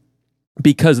them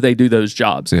because they do those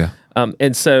jobs. Yeah.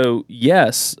 And so,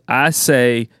 yes, I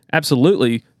say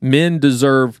absolutely, men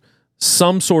deserve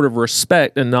some sort of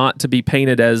respect and not to be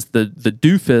painted as the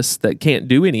doofus that can't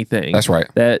do anything. That's right.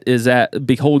 That is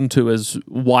beholden to his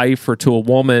wife or to a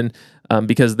woman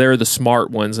because they're the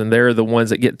smart ones and they're the ones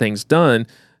that get things done.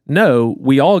 No,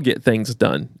 we all get things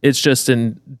done. It's just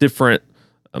in different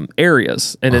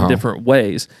areas and in different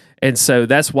ways. And so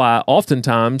that's why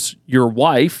oftentimes your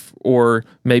wife or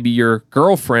maybe your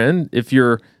girlfriend, if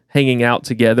you're hanging out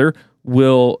together,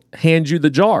 will hand you the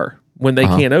jar when they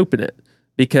can't open it,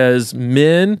 because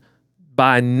men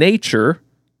by nature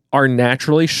are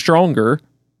naturally stronger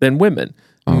than women.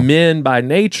 Men by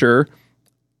nature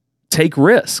take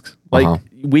risks. Like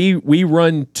we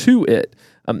run to it.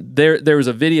 There was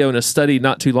a video and a study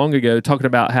not too long ago talking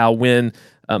about how when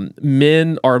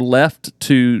men are left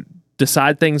to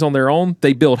decide things on their own,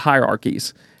 they build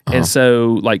hierarchies. And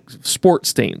so, like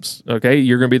sports teams, okay,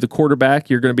 you're going to be the quarterback,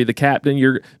 you're going to be the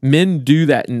captain. Men do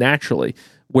that naturally,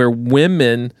 where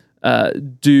women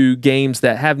do games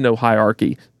that have no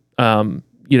hierarchy.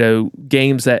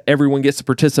 Games that everyone gets to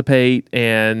participate,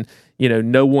 and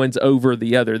no one's over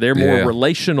the other. They're more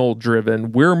relational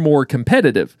driven. We're more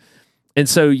competitive. And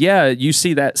so, you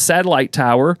see that satellite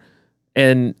tower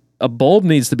and a bulb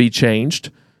needs to be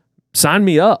changed. Sign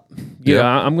me up.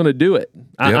 I'm going to do it.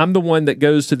 I'm the one that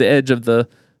goes to the edge of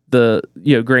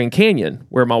the Grand Canyon,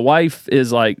 where my wife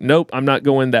is like, nope, I'm not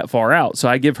going that far out. So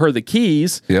I give her the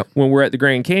keys when we're at the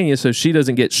Grand Canyon, so she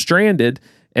doesn't get stranded.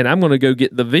 And I'm going to go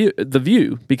get the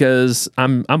view because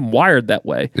I'm wired that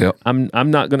way.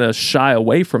 I'm not going to shy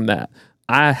away from that.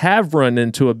 I have run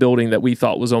into a building that we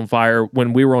thought was on fire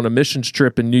when we were on a missions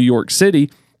trip in New York City,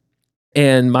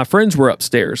 and my friends were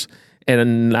upstairs,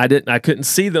 and I couldn't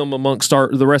see them amongst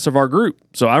the rest of our group.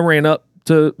 So I ran up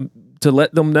to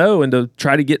let them know and to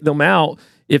try to get them out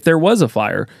if there was a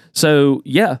fire. So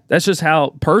that's just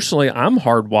how personally I'm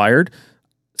hardwired.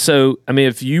 So, I mean,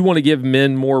 if you want to give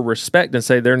men more respect and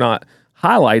say they're not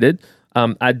highlighted,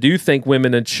 I do think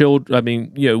women and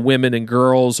children, women and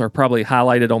girls are probably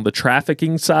highlighted on the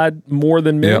trafficking side more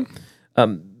than men.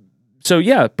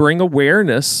 Bring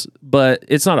awareness, but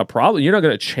it's not a problem. You're not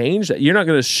going to change that. You're not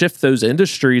going to shift those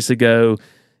industries to go,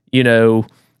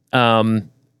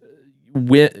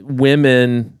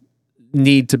 women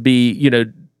need to be,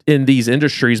 in these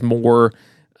industries more,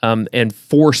 and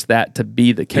force that to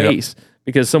be the case.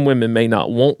 Because some women may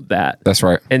not want that. That's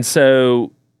right. And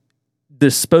so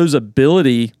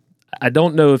disposability, I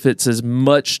don't know if it's as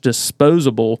much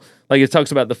disposable. Like it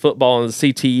talks about the football and the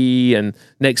CTE and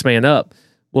next man up.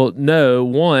 Well, no,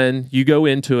 one, you go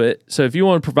into it. So if you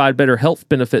want to provide better health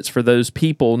benefits for those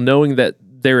people, knowing that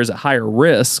there is a higher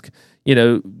risk,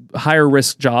 higher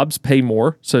risk jobs pay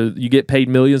more. So you get paid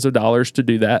millions of dollars to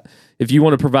do that. If you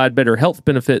want to provide better health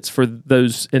benefits for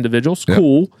those individuals,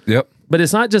 cool. But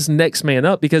it's not just next man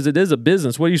up, because it is a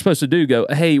business. What are you supposed to do? Go,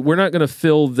 hey, we're not going to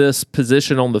fill this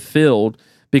position on the field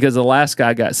because the last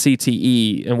guy got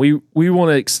CTE, and we want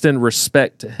to extend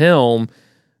respect to him.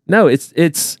 No, it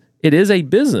is a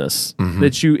business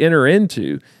that you enter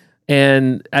into.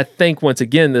 And I think, once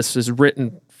again, this is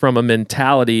written from a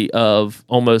mentality of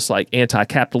almost like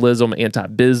anti-capitalism,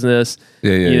 anti-business,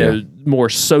 more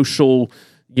social,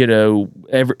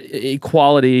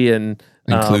 equality and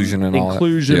inclusion and all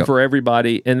that. For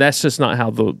everybody. And that's just not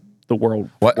how the world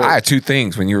works. I had two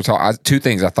things when you were talking. Two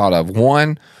things I thought of.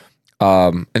 One,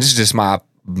 and this is just my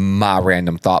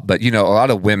random thought, but a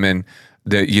lot of women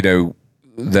that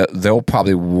they'll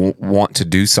probably want to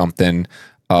do something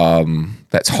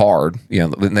that's hard.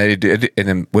 And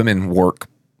then women work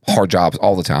hard jobs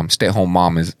all the time. Stay-at-home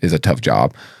mom is a tough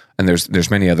job. And there's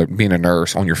many other, being a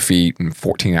nurse on your feet and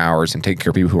 14 hours and taking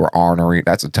care of people who are ornery,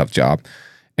 that's a tough job.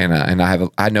 And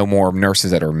I know more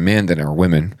nurses that are men than are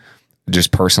women,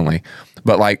 just personally.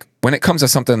 But like when it comes to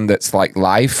something that's like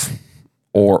life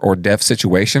or death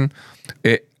situation,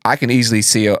 I can easily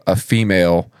see a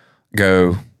female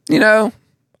go,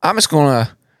 I'm just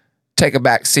gonna take a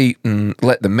back seat and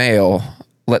let the man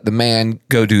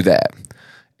go do that.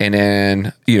 And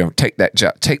then, take that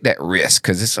job, take that risk,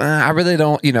 because it's I really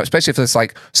don't, especially if it's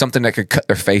like something that could cut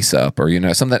their face up, or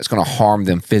something that's going to harm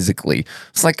them physically.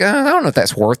 It's like I don't know if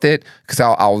that's worth it, because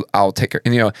I'll take it.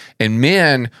 And and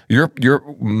men,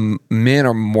 men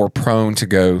are more prone to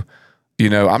go,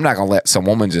 I'm not going to let some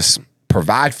woman just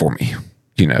provide for me.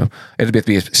 It'll have to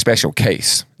be a special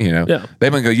case. They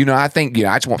might go, I think,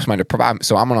 I just want somebody to provide.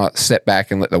 So I'm going to step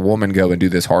back and let the woman go and do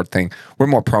this hard thing. We're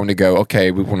more prone to go, okay,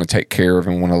 we want to take care of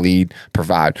and want to lead,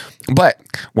 provide. But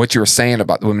what you were saying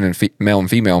about the women and male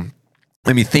and female,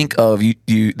 let me think of you.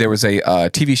 There was a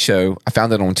TV show, I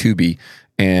found it on Tubi,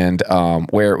 and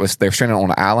where they're stranded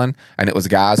on an island, and it was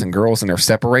guys and girls, and they're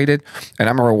separated. And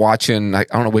I remember watching, I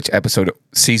don't know which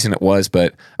season it was,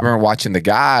 but I remember watching the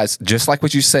guys, just like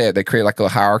what you said, they created like a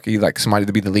hierarchy, like somebody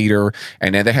to be the leader.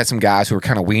 And then they had some guys who were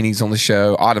kind of weenies on the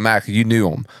show. Automatically, you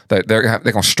knew them. They're going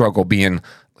to struggle being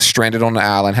stranded on the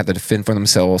island, had to defend for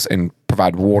themselves and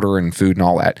provide water and food and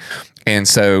all that. And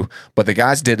so, but the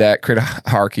guys did that, create a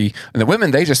hierarchy, and the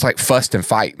women, they just like fussed and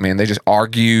fight, man. They just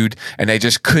argued, and they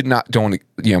just could not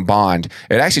bond.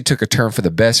 It actually took a turn for the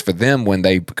best for them when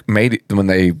they made it, when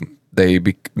they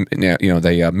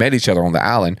met each other on the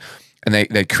island, and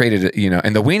they created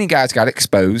and the weenie guys got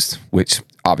exposed, which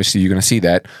obviously you're going to see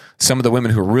that some of the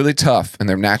women who are really tough and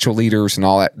they're natural leaders and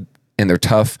all that, and they're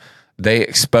tough, they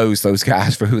exposed those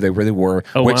guys for who they really were,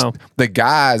 the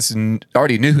guys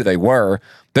already knew who they were.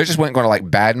 They just weren't going to like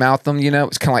badmouth them,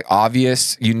 It's kind of like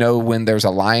obvious, when there's a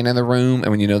lion in the room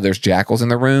and when there's jackals in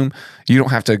the room, you don't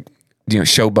have to,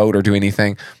 showboat or do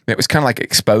anything. It was kind of like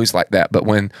exposed like that. But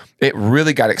when it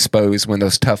really got exposed, when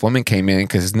those tough women came in,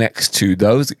 because next to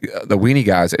those, the weenie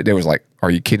guys, they was like,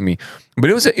 "Are you kidding me?" But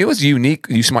it was unique.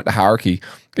 You smart the hierarchy.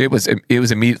 It was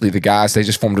immediately the guys. They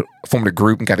just formed a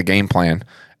group and got a game plan.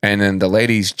 And then the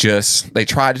ladies they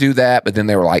tried to do that, but then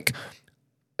they were like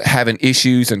having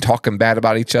issues and talking bad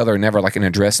about each other and never like an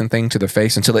addressing thing to their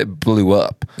face until it blew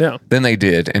up. Yeah. Then they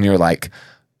did. And you're like,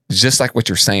 just like what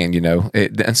you're saying,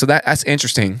 and so that's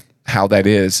interesting how that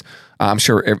is. I'm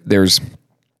sure there's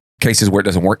cases where it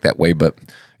doesn't work that way, but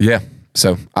yeah.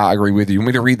 So I agree with you. You want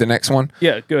me to read the next one?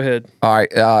 Yeah, go ahead. All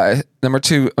right. Number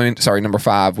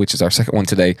 5, which is our second one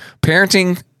today.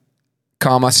 Parenting,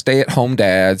 stay-at-home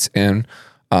dads and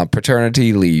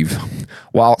paternity leave.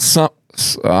 While some,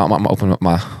 I'm going to open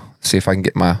up see if I can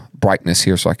get my brightness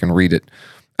here so I can read it.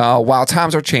 While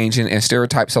times are changing and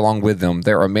stereotypes along with them,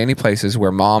 there are many places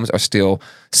where moms are still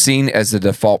seen as the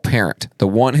default parent, the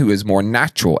one who is more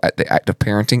natural at the act of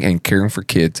parenting and caring for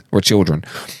kids or children.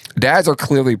 Dads are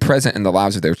clearly present in the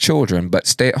lives of their children, but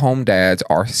stay-at-home dads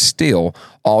are still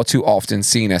all too often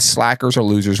seen as slackers or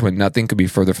losers when nothing could be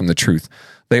further from the truth.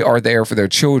 They are there for their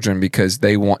children because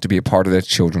they want to be a part of their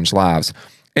children's lives.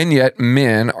 And yet,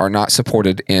 men are not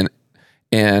supported in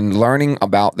learning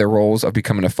about their roles of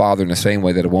becoming a father in the same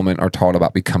way that a woman are taught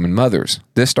about becoming mothers.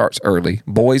 This starts early.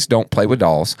 Boys don't play with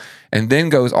dolls, and then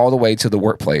goes all the way to the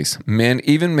workplace.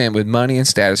 Even men with money and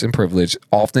status and privilege,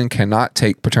 often cannot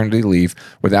take paternity leave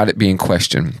without it being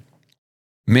questioned.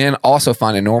 Men also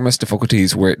find enormous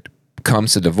difficulties where it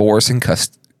comes to divorce and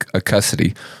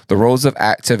custody. The roles of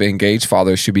active, engaged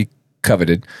fathers should be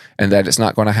coveted, and that it's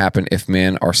not going to happen if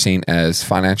men are seen as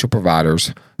financial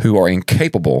providers who are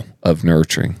incapable of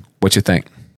nurturing. What you think?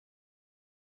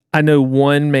 I know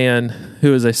one man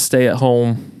who is a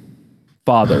stay-at-home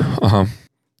father,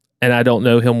 and I don't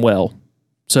know him well,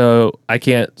 so I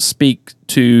can't speak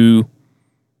to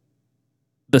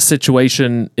the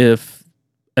situation if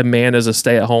a man is a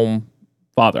stay-at-home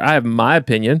father. I have my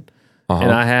opinion,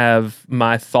 and I have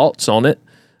my thoughts on it.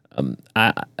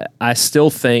 I still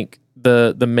think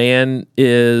the man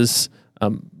is,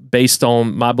 based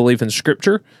on my belief in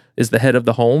Scripture, is the head of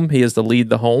the home. He is the lead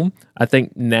the home. I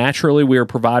think naturally we are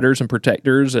providers and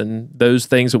protectors and those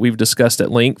things that we've discussed at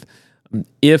length.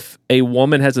 If a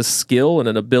woman has a skill and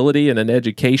an ability and an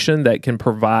education that can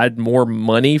provide more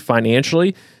money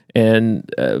financially and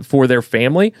for their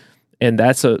family, and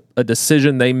that's a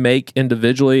decision they make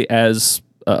individually as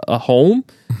a home,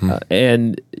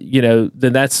 and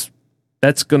then that's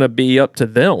going to be up to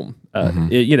them.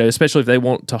 Especially if they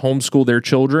want to homeschool their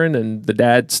children and the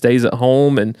dad stays at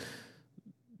home and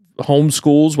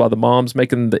homeschools while the mom's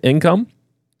making the income,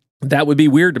 that would be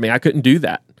weird to me. I couldn't do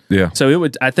that. Yeah. So it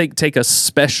would, I think, take a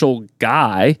special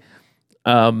guy.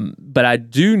 But I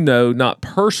do know, not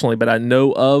personally, but I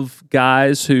know of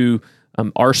guys who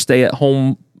are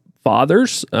stay-at-home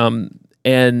fathers.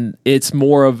 And it's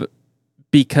more of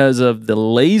because of the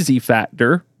lazy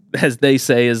factor, as they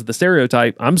say, is the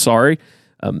stereotype. I'm sorry.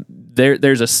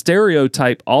 There's a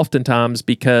stereotype oftentimes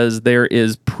because there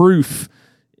is proof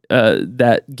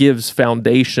that gives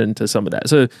foundation to some of that.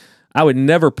 So I would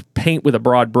never paint with a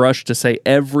broad brush to say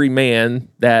every man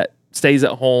that stays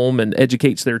at home and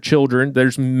educates their children.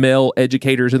 There's male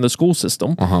educators in the school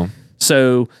system.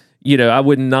 So, I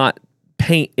would not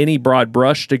paint any broad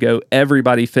brush to go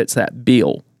everybody fits that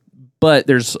bill. But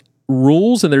there's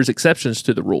rules and there's exceptions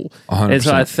to the rule. 100%. And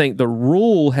so I think the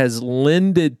rule has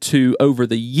lended to, over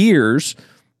the years,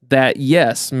 that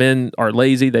yes, men are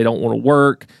lazy, they don't want to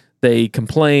work, they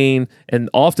complain, and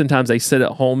oftentimes they sit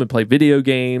at home and play video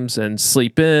games and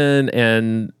sleep in,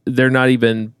 and they're not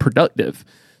even productive.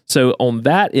 So on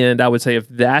that end, I would say if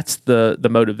that's the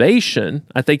motivation,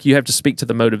 I think you have to speak to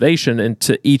the motivation and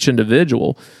to each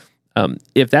individual.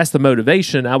 If that's the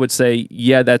motivation, I would say,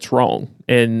 yeah, that's wrong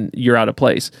and you're out of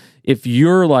place. If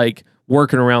you're like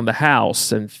working around the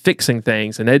house and fixing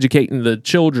things and educating the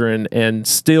children and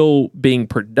still being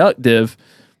productive,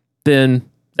 then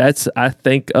That's, I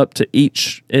think, up to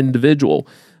each individual.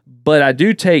 But I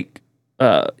do take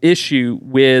issue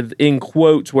with, in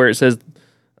quotes, where it says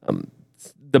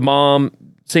the mom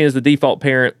seen as the default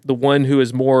parent, the one who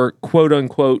is more quote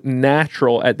unquote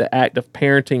natural at the act of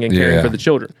parenting and caring for the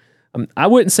children. I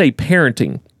wouldn't say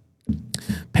parenting.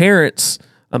 Parents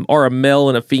are a male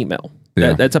and a female.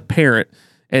 That's a parent.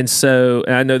 And so,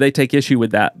 and I know they take issue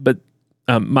with that, but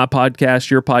my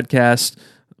podcast, your podcast,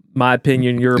 my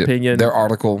opinion, your opinion, their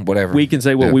article, whatever, we can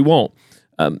say what we want.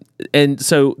 And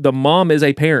so the mom is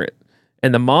a parent,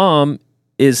 and the mom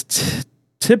is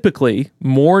typically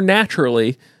more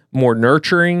naturally more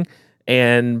nurturing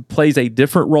and plays a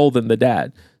different role than the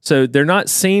dad. So they're not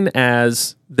seen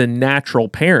as the natural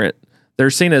parent. They're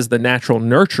seen as the natural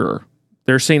nurturer.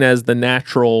 They're seen as the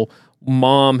natural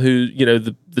mom who, you know,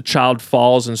 the child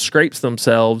falls and scrapes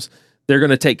themselves. They're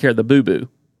going to take care of the boo-boo.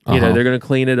 You know, they're going to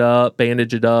clean it up,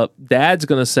 bandage it up. Dad's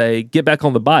going to say, get back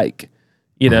on the bike,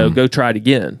 you know, go try it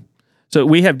again. So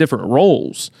we have different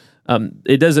roles.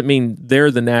 It doesn't mean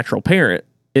they're the natural parent.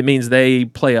 It means they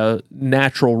play a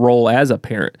natural role as a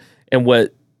parent. And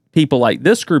what people like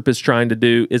this group is trying to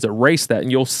do is erase that.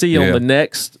 And you'll see on the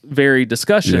next very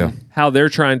discussion how they're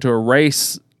trying to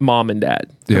erase mom and dad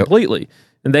completely.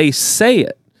 And they say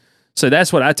it. So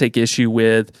that's what I take issue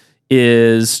with,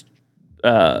 is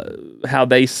how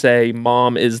they say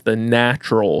mom is the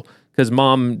natural, because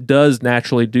mom does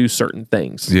naturally do certain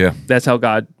things. Yeah. That's how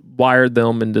God wired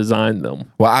them and designed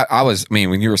them. Well, I mean,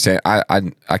 when you were saying, I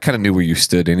kind of knew where you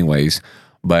stood anyways,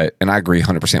 and I agree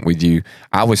 100% with you.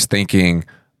 I was thinking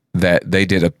that they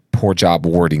did a poor job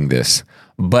wording this,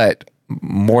 but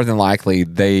more than likely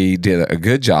they did a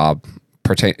good job.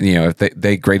 You know, if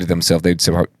they graded themselves, they'd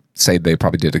say they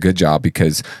probably did a good job,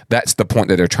 because that's the point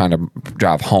that they're trying to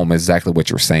drive home, exactly what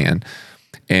you're saying.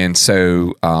 And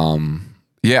so,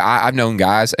 I've known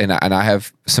guys, and I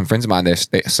have some friends of mine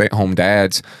that stay-at-home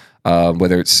dads,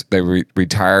 whether it's they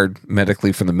retired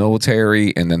medically from the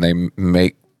military, and then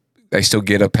they still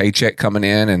get a paycheck coming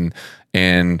in,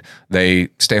 and they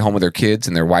stay home with their kids,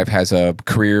 and their wife has a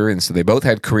career, and so they both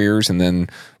had careers, and then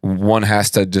one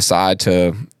has to decide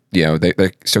to, you know,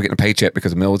 they're still getting a paycheck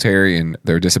because of military and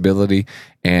their disability,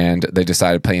 and they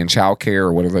decided paying childcare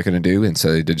or whatever they're going to do, and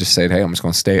so they just said, "Hey, I'm just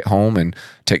going to stay at home and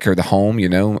take care of the home," you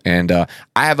know. And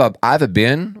I have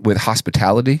been with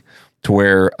hospitality to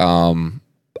where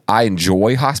I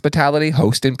enjoy hospitality,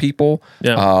 hosting people.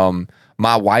 Yeah.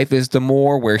 My wife is the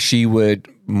more where she would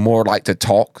more like to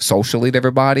talk socially to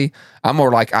everybody. I'm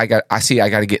more like I got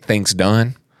to get things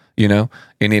done. You know,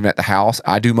 and even at the house,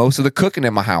 I do most of the cooking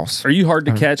in my house. Are you hard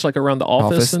to catch, like around the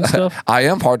office and stuff? I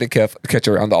am hard to catch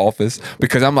around the office,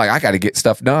 because I'm like, I got to get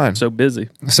stuff done. So busy,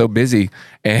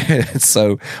 and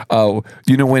so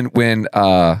you know, when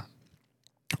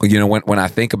I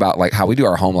think about like how we do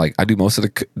our home, like I do most of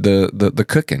the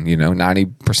cooking. You know,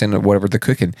 90% of whatever the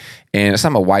cooking, and it's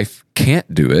not my wife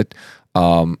can't do it.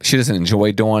 She doesn't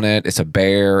enjoy doing it. It's a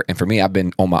bear. And for me, I've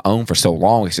been on my own for so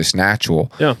long. It's just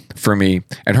natural for me.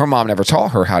 And her mom never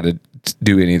taught her how to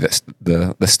do any of this,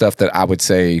 the stuff that I would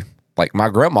say, like my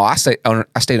grandma, I stayed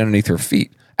underneath her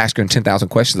feet, asking her 10,000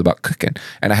 questions about cooking.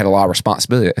 And I had a lot of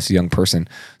responsibility as a young person.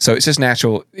 So it's just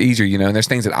natural, easier, you know, and there's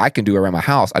things that I can do around my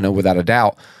house. I know without a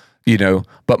doubt, you know,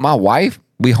 but my wife,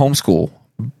 we homeschool,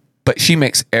 but she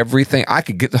makes everything. I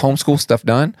could get the homeschool stuff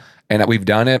done, and we've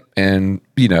done it. And,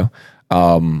 you know,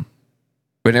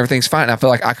 but everything's fine. I feel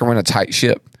like I can run a tight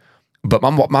ship, but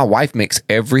my wife makes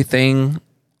everything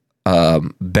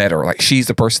better. Like she's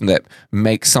the person that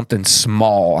makes something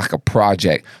small, like a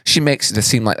project. She makes it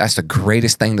seem like that's the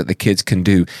greatest thing that the kids can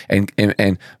do, and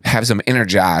has them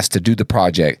energized to do the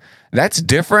project. That's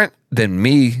different than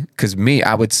me, because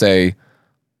I would say,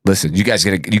 listen, you got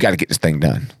to get this thing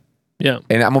done. Yeah.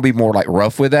 And I'm going to be more like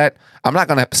rough with that. I'm not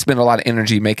going to spend a lot of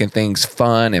energy making things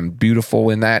fun and beautiful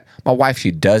in that. My wife,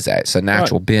 she does that. It's a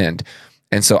natural bend.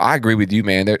 And so I agree with you,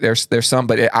 man. There's some,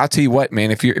 but I'll tell you what, man,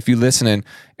 if you're listening,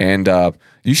 and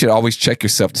you should always check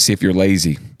yourself to see if you're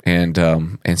lazy. And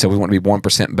so we want to be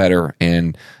 1% better.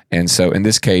 And so in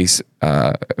this case,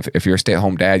 if you're a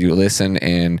stay-at-home dad, you listen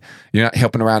and you're not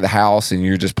helping around the house and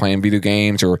you're just playing video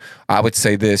games, or I would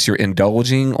say this, you're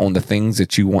indulging on the things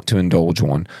that you want to indulge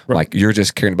on. Right. Like you're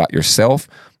just caring about yourself,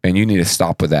 and you need to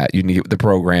stop with that. You need the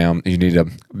program. You need to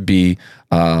be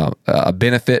a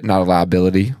benefit, not a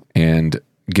liability, and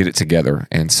get it together.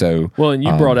 And so, well, and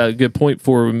you brought out a good point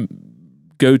for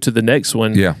go to the next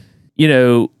one. Yeah. You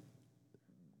know,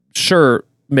 sure,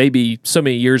 maybe so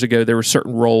many years ago, there were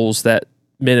certain roles that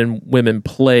men and women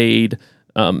played,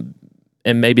 and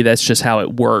maybe that's just how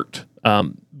it worked.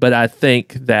 But I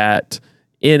think that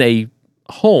in a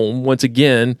home, once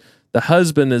again, the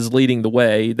husband is leading the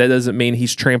way, that doesn't mean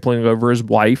he's trampling over his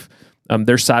wife.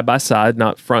 They're side by side,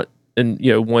 not front and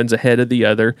one's ahead of the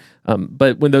other.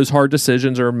 But when those hard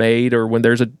decisions are made, or when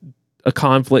there's a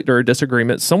conflict or a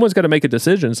disagreement, someone's got to make a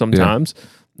decision sometimes.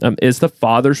 It's the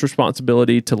father's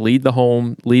responsibility to lead the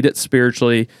home, lead it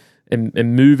spiritually,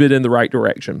 and move it in the right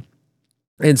direction.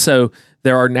 And so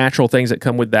there are natural things that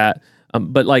come with that.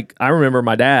 But like, I remember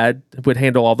my dad would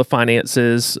handle all the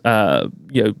finances,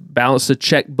 balance the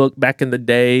checkbook back in the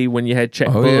day when you had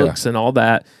checkbooks and all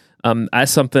that.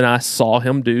 That's something I saw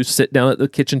him do, sit down at the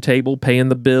kitchen table, paying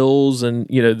the bills and,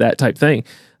 that type thing.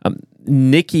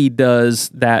 Nikki does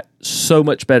that so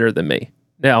much better than me.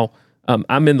 Now,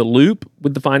 I'm in the loop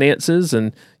with the finances,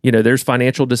 and, there's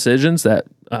financial decisions that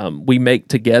we make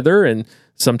together. And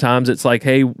sometimes it's like,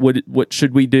 hey, what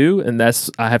should we do? And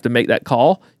I have to make that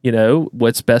call,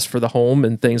 what's best for the home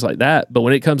and things like that. But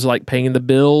when it comes to like paying the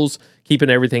bills, keeping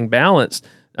everything balanced,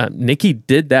 Nikki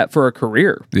did that for a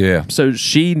career. Yeah. So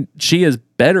she is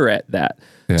better at that.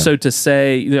 Yeah. So to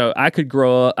say, I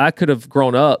could have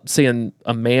grown up seeing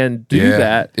a man do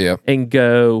that and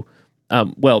go,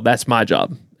 well, that's my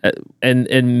job.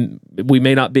 And we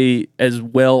may not be as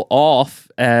well off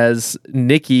as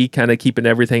Nikki, kind of keeping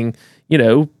everything,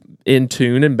 in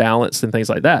tune and balanced and things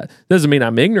like that. Doesn't mean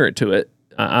I'm ignorant to it.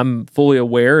 I'm fully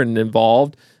aware and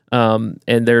involved. And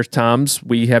there's times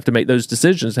we have to make those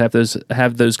decisions, have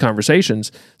those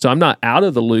conversations. So I'm not out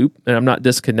of the loop and I'm not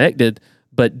disconnected,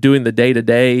 but doing the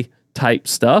day-to-day type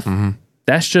stuff,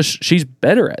 that's just, she's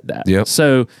better at that. Yep.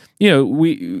 So,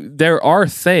 there are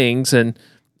things, and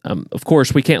of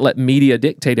course we can't let media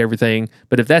dictate everything,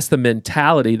 but if that's the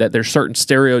mentality that there's certain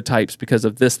stereotypes because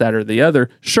of this, that, or the other,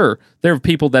 sure, there are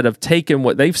people that have taken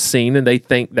what they've seen and they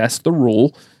think that's the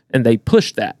rule and they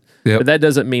push that. Yep. But that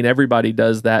doesn't mean everybody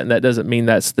does that, and that doesn't mean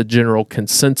that's the general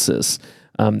consensus.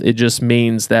 It just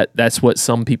means that that's what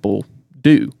some people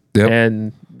do. Yep.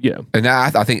 And and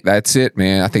I think that's it,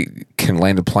 man. I think can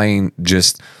land a plane,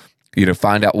 just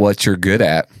find out what you're good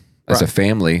at as a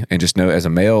family, and just know as a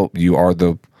male you are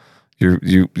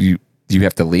you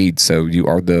have to lead. So you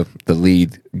are the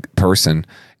lead person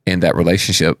in that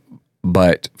relationship.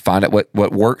 But find out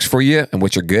what works for you and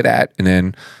what you're good at, and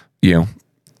then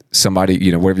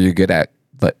somebody, whatever you're good at,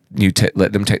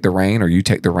 let them take the reign, or you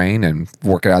take the reign, and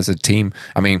work it out as a team.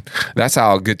 I mean, that's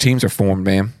how good teams are formed,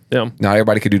 man. Yeah. Not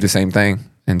everybody could do the same thing.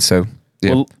 And so,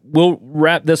 Well, we'll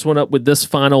wrap this one up with this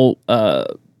final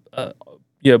portion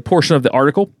of the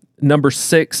article. Number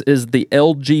 6 is the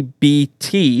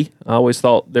LGBT. I always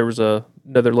thought there was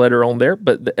another letter on there,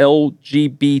 but the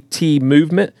LGBT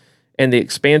movement and the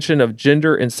expansion of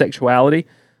gender and sexuality.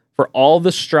 For all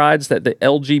the strides that the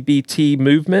LGBT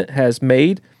movement has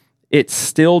made, it's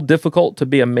still difficult to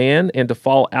be a man and to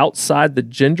fall outside the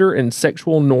gender and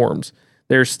sexual norms.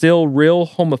 There's still real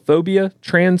homophobia,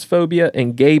 transphobia,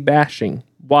 and gay bashing.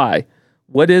 Why?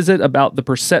 What is it about the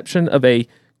perception of a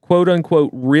quote-unquote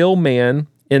real man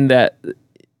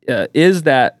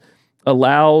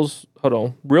allows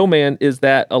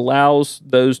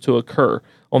those to occur?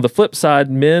 On the flip side,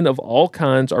 men of all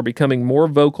kinds are becoming more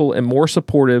vocal and more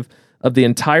supportive of the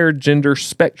entire gender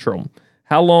spectrum.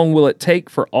 How long will it take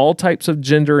for all types of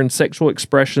gender and sexual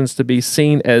expressions to be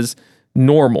seen as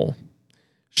normal?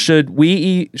 Should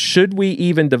we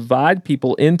even divide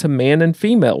people into man and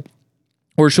female?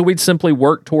 Or should we simply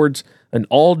work towards an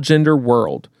all-gender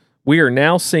world? We are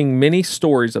now seeing many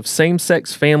stories of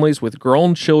same-sex families with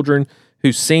grown children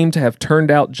who seem to have turned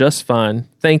out just fine.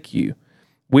 Thank you.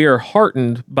 We are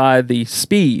heartened by the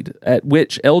speed at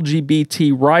which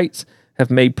LGBT rights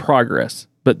have made progress,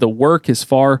 but the work is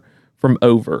far from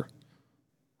over.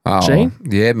 Shane?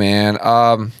 Yeah, man.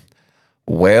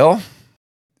 Well,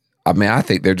 I mean, I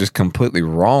think they're just completely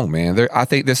wrong, man. I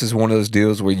think this is one of those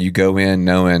deals where you go in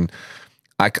knowing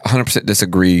I 100%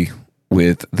 disagree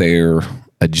with their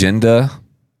agenda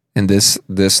in this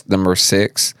number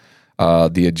 6.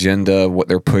 The agenda, what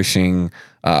they're pushing,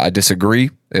 I disagree.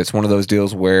 It's one of those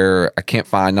deals where I can't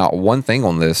find not one thing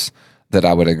on this that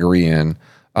I would agree in.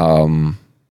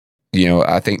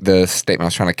 I think the statement I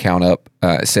was trying to count up,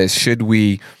 it says, should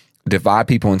we divide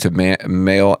people into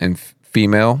male and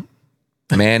female,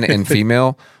 man and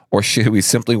female, or should we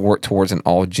simply work towards an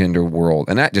all-gender world?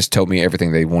 And that just told me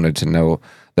everything they wanted to know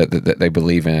that they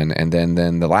believe in. And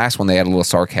then the last one, they had a little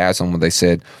sarcasm when they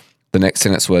said, the next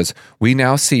sentence was, we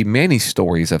now see many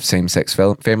stories of same-sex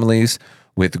families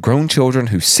with grown children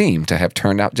who seem to have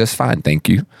turned out just fine. Thank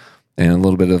you. And a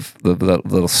little bit of the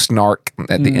little snark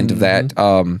at the end of that.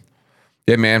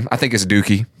 Yeah, man, I think it's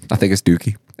dookie.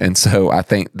 And so I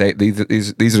think these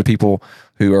are the people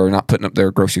who are not putting up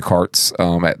their grocery carts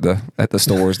at the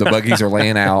stores. The buggies are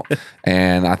laying out,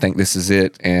 and I think this is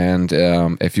it. And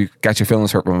if you got your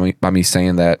feelings hurt by me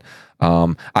saying that,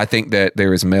 I think that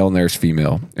there is male and there's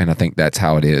female, and I think that's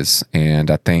how it is.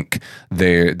 And I think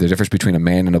the difference between a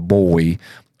man and a boy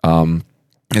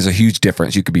is a huge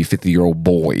difference. You could be a 50-year-old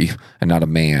boy and not a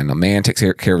man. A man takes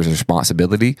care of his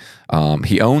responsibility.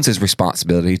 He owns his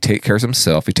responsibility. He takes care of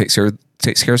himself. He takes care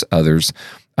of others.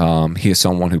 He is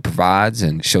someone who provides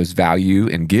and shows value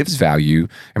and gives value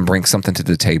and brings something to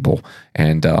the table.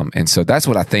 And so that's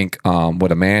what I think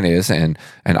what a man is. And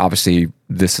obviously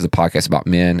this is a podcast about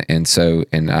men. And so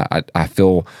I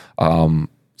feel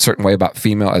certain way about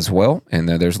female as well. And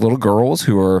there's little girls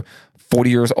who are 40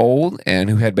 years old and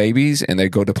who had babies, and they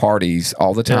go to parties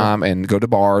all the time and go to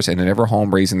bars, and they're never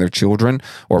home raising their children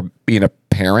or being a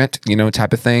parent,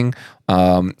 type of thing.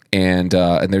 And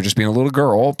they're just being a little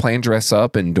girl playing dress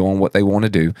up and doing what they want to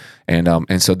do.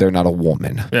 And so they're not a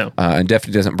woman. Yeah. And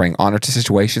definitely doesn't bring honor to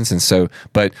situations. And so,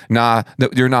 but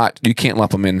you can't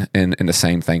lump them in the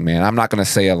same thing, man. I'm not going to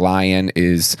say a lion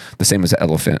is the same as an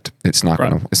elephant. It's not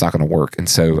going to work. And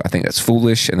so I think that's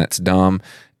foolish and that's dumb.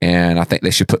 And I think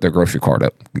they should put their grocery cart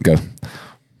up. Go.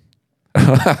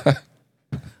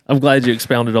 I'm glad you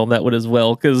expounded on that one as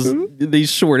well, because these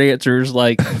short answers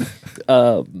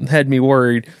had me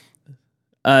worried.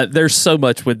 There's so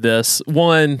much with this.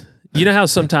 One, you know how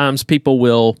sometimes people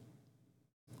will,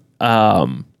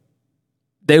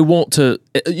 they want to.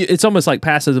 It's almost like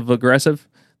passive aggressive.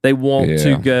 They want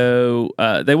to go.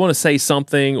 They want to say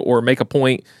something or make a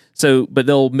point. So, but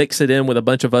they'll mix it in with a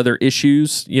bunch of other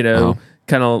issues.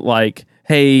 Kind of like,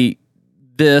 hey,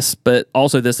 this, but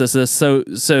also this. So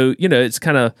it's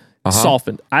kind of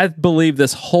softened. I believe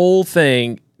this whole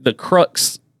thing, the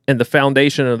crux and the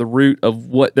foundation of the root of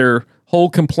what their whole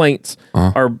complaints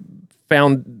are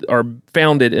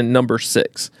founded in number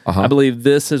 6. I believe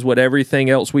this is what everything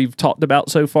else we've talked about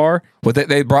so far. Well,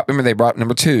 they brought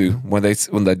number 2 when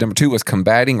the number 2 was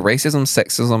combating racism,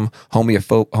 sexism,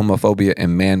 homophobia,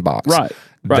 and man box. Right.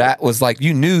 That was like,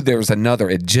 you knew there was another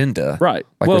agenda. Right.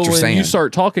 Like what you're saying. When you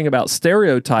start talking about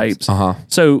stereotypes,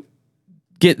 so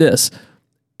get this,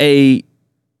 a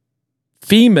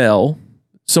female,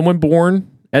 someone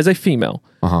born as a female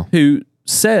who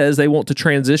says they want to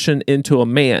transition into a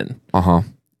man,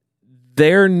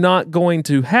 they're not going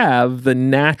to have the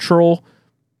natural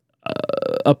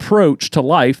approach to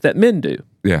life that men do.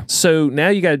 Yeah. So now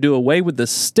you got to do away with the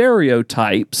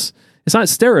stereotypes. It's not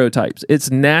stereotypes. It's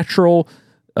natural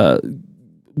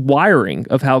wiring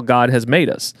of how God has made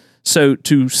us. So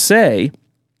to say,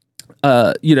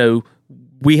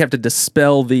 we have to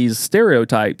dispel these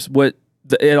stereotypes,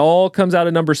 it all comes out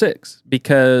of number 6,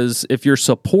 because if you're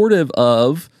supportive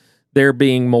of there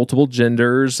being multiple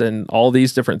genders and all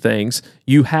these different things,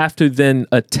 you have to then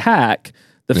attack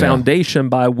the foundation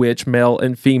by which male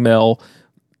and female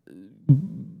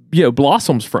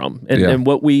blossoms from and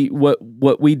what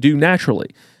we do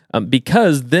naturally.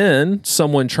 Because then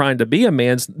someone trying to be a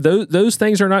man, those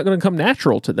things are not going to come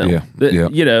natural to them.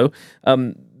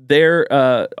 There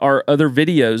are other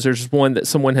videos. There's one that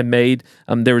someone had made.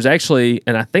 There was actually,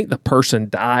 and I think the person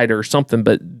died or something,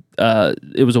 but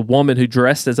it was a woman who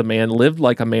dressed as a man, lived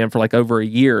like a man for like over a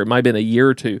year. It might have been a year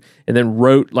or two, and then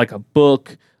wrote like a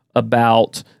book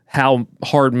about how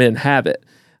hard men have it.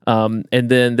 And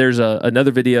then there's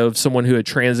another video of someone who had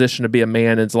transitioned to be a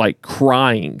man and is like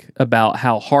crying about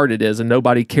how hard it is, and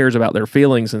nobody cares about their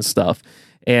feelings and stuff.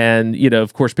 And,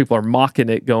 of course, people are mocking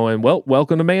it, going, well,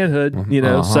 welcome to manhood,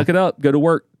 suck it up, go to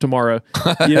work tomorrow.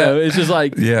 It's just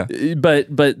like, but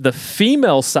the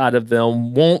female side of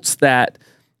them wants that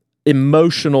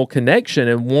emotional connection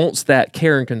and wants that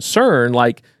care and concern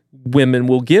like women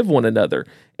will give one another.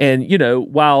 And,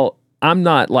 while I'm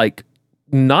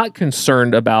not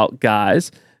concerned about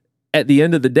guys, at the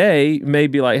end of the day,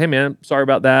 maybe like, hey man, sorry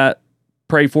about that,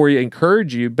 pray for you,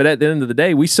 encourage you, but at the end of the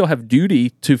day, we still have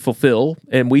duty to fulfill,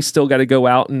 and we still got to go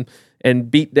out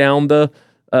and beat down the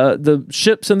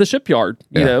ships in the shipyard.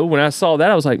 When I saw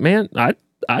that, I was like, man,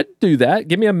 I'd do that.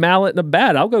 Give me a mallet and a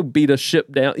bat, I'll go beat a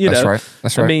ship down. That's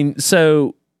right. I mean,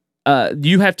 so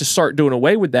you have to start doing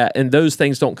away with that, and those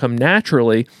things don't come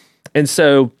naturally. And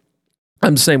so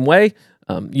I'm the same way.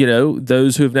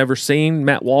 Those who have never seen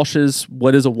Matt Walsh's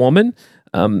 "What is a Woman,"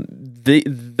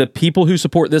 the people who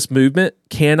support this movement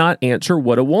cannot answer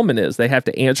what a woman is. They have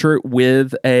to answer it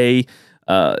with a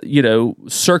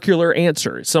circular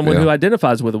answer. Someone who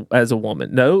identifies as a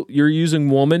woman. No, you're using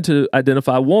woman to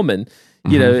identify woman.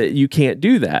 You can't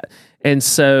do that. And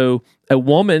so a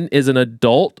woman is an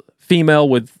adult female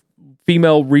with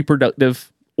female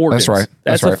reproductive organs. That's right.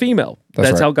 That's a female.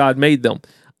 That's right. how God made them.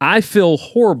 I feel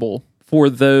horrible for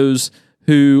those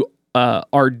who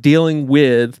are dealing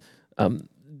with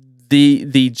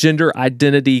the gender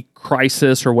identity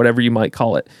crisis or whatever you might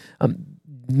call it.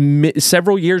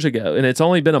 Several years ago, and it's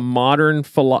only been a modern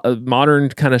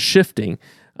kind of shifting.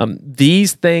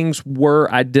 These things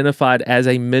were identified as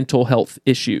a mental health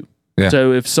issue. Yeah.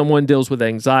 So if someone deals with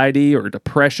anxiety or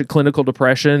depression, clinical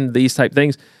depression, these type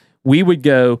things, we would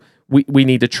go, we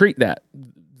need to treat that.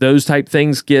 Those type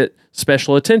things get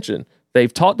special attention.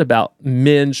 They've talked about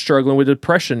men struggling with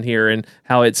depression here and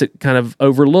how it's kind of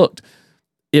overlooked.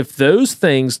 If those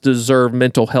things deserve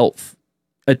mental health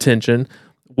attention,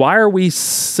 why are we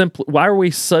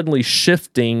suddenly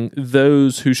shifting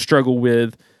those who struggle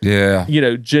with,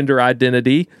 gender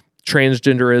identity,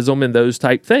 transgenderism, and those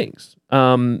type things?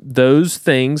 Those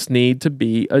things need to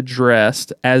be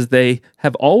addressed as they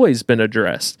have always been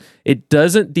addressed. It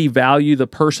doesn't devalue the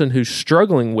person who's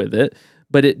struggling with it,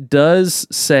 but it does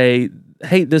say,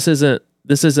 hey, this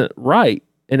isn't right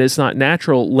and it's not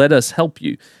natural. Let us help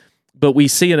you. But we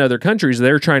see in other countries,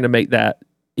 they're trying to make that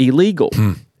illegal.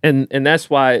 And that's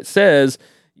why it says,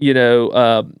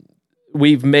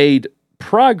 we've made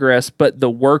progress, but the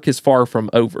work is far from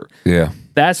over. Yeah.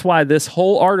 That's why this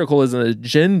whole article is an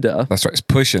agenda. That's right. It's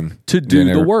pushing to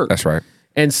do the work. That's right.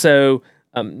 And so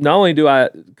not only do I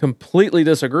completely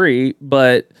disagree,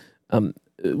 but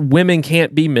women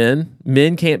can't be men,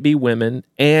 men can't be women,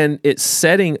 and it's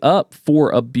setting up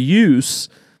for abuse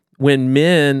when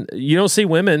men, you don't see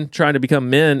women trying to become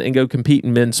men and go compete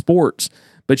in men's sports,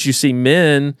 but you see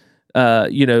men,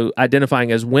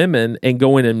 identifying as women and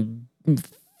going and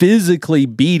physically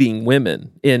beating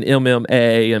women in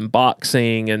MMA and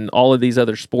boxing and all of these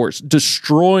other sports,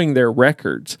 destroying their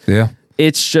records. Yeah.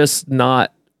 It's just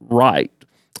not right.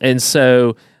 And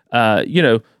so, I'm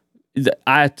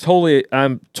totally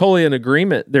in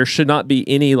agreement. There should not be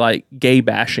any like gay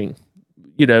bashing.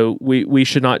 We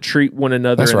should not treat one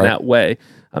another in that way.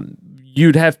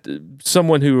 You'd have to,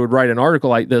 someone who would write an article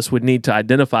like this would need to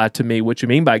identify to me what you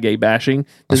mean by gay bashing.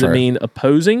 Does it mean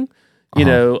opposing?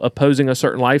 Opposing a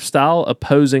certain lifestyle,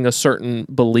 opposing a certain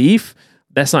belief?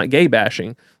 That's not gay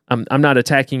bashing. I'm not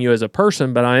attacking you as a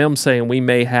person, but I am saying we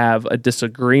may have a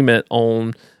disagreement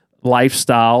on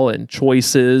lifestyle and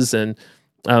choices, and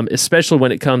especially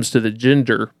when it comes to the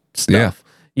gender stuff.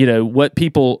 What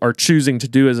people are choosing to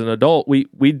do as an adult, we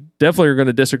definitely are going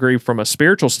to disagree from a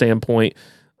spiritual standpoint.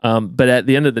 But at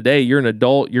the end of the day, you're an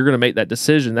adult. You're going to make that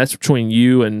decision. That's between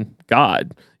you and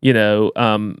God.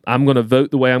 I'm going to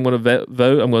vote the way I'm going to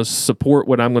vote. I'm going to support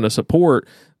what I'm going to support.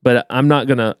 But I'm not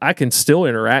going to. I can still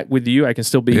interact with you. I can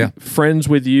still be friends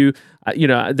with you.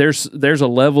 There's a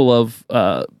level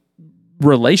of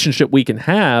relationship we can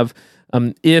have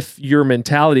if your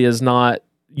mentality is not,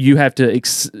 you have to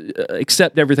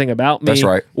accept everything about me. That's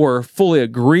right. Or fully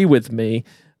agree with me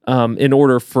in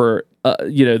order for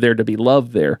there to be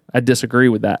love there. I disagree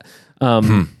with that.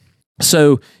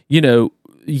 So,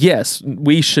 yes,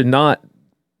 we should not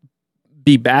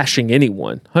be bashing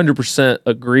anyone. 100%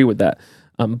 agree with that.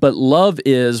 But love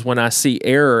is when I see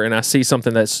error and I see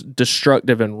something that's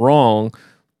destructive and wrong,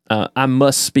 I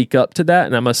must speak up to that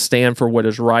and I must stand for what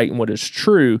is right and what is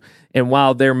true. And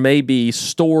while there may be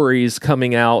stories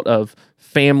coming out of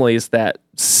families that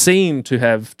seem to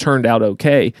have turned out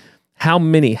okay, how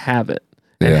many haven't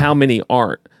and how many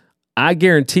aren't? I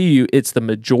guarantee you it's the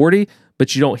majority,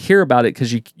 but you don't hear about it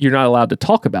because you're not allowed to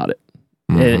talk about it.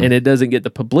 And it doesn't get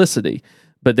the publicity.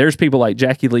 But there's people like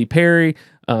Jackie Lee Perry,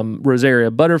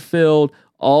 Rosaria Butterfield,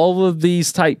 all of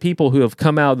these type people who have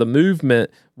come out of the movement,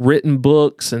 written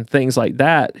books and things like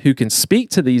that, who can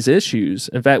speak to these issues.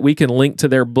 In fact, we can link to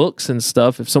their books and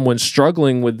stuff if someone's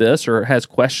struggling with this or has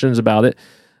questions about it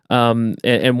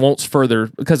and wants further,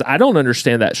 because I don't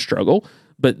understand that struggle.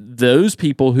 But those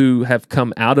people who have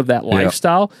come out of that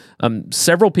lifestyle,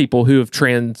 several people who have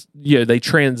they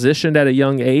transitioned at a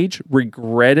young age,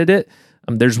 regretted it.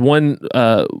 There's one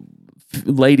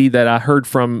lady that I heard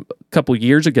from a couple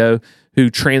years ago who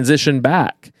transitioned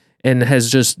back and has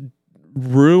just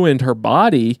ruined her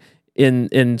body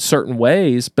in certain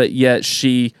ways, but yet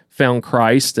she found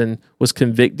Christ and was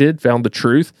convicted, found the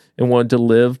truth, and wanted to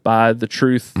live by the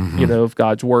truth, of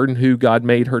God's word and who God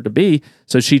made her to be.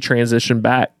 So she transitioned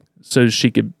back so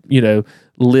she could,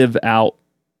 live out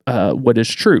what is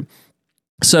true.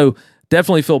 So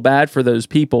definitely feel bad for those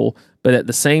people, but at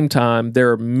the same time,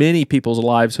 there are many people's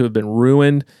lives who have been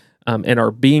ruined and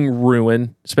are being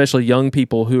ruined, especially young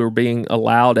people who are being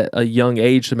allowed at a young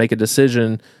age to make a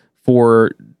decision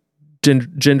for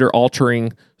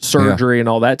gender-altering surgery and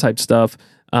all that type stuff.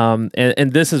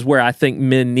 And this is where I think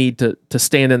men need to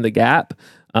stand in the gap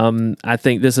I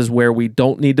think this is where we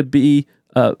don't need to be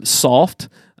soft.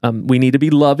 We need to be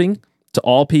loving to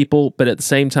all people, but at the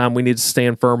same time, we need to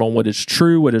stand firm on what is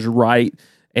true, what is right,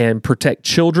 and protect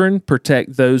children,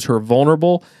 protect those who are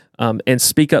vulnerable, and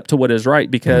speak up to what is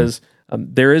right, because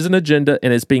there is an agenda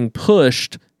and it's being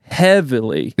pushed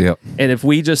heavily. Yep. And if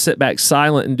we just sit back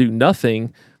silent and do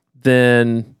nothing,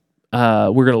 then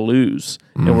we're going to lose,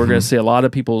 and we're going to see a lot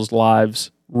of people's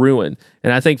lives ruined.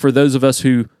 And I think for those of us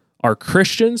who are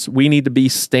Christians, we need to be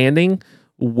standing,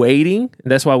 waiting.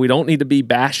 And that's why we don't need to be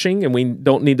bashing, and we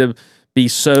don't need to be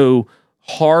so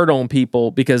hard on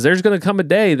people, because there's going to come a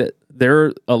day that there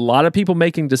are a lot of people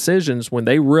making decisions when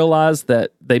they realize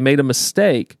that they made a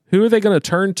mistake. Who are they going to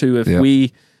turn to if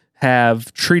we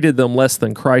have treated them less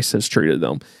than Christ has treated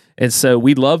them? And so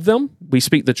we love them, we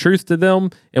speak the truth to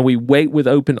them, and we wait with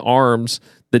open arms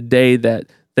the day that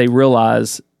they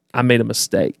realize I made a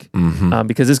mistake,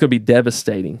 because it's going to be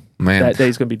devastating. Man, that day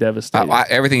is going to be devastating.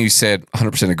 Everything you said,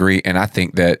 100% agree. And I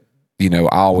think that, I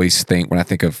always think when I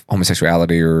think of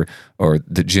homosexuality or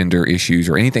the gender issues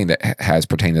or anything that has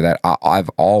pertained to that, I've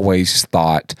always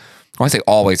thought, when I say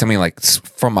always, I mean like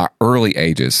from my early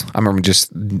ages. I remember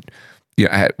just, we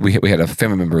had a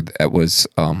family member that was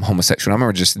homosexual. I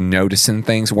remember just noticing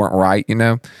things weren't right,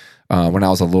 when I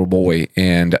was a little boy.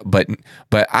 But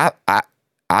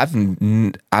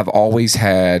I've always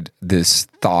had this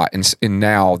thought, and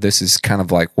now this is kind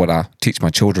of like what I teach my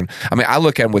children. I mean, I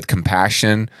look at them with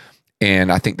compassion,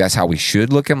 and I think that's how we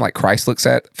should look at them, like Christ looks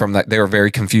at from that. They're very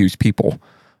confused people,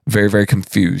 very, very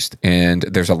confused. And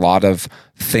there's a lot of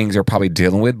things they're probably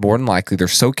dealing with. More than likely, they're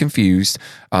so confused.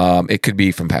 It could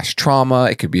be from past trauma.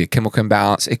 It could be a chemical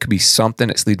imbalance. It could be something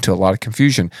that's leading to a lot of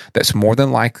confusion. That's more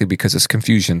than likely because it's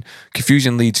confusion.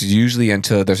 Confusion leads usually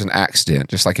into there's an accident.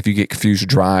 Just like if you get confused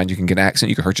driving, you can get an accident.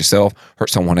 You can hurt yourself, hurt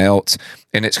someone else,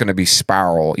 and it's going to be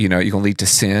spiral. You're going to lead to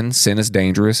sin. Sin is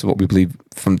dangerous. What we believe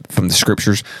from the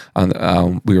scriptures.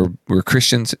 We're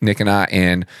Christians, Nick and I,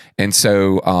 and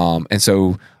so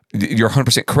you're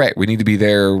 100% correct. We need to be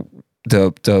there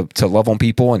to love on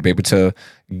people and be able to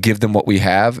give them what we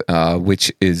have, which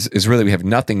is really, we have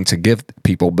nothing to give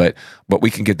people, but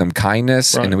we can give them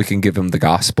kindness, right. And then we can give them the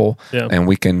gospel, and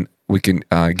we can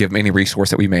give them any resource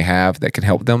that we may have that can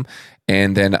help them.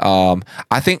 And then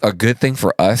I think a good thing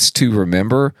for us to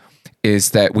remember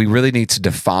is that we really need to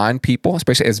define people,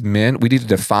 especially as men. We need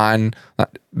to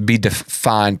be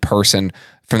defined person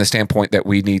from the standpoint that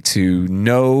we need to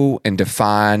know and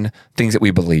define things that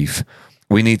we believe.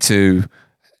 We need to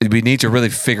really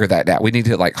figure that out. We need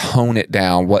to like hone it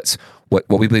down. What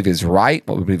we believe is right,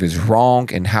 what we believe is wrong,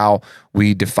 and how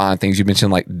we define things. You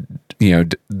mentioned like, you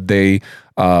would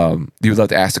love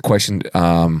to ask the question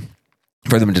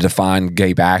for them to define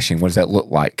gay bashing. What does that look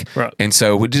like? Right. And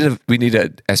so we need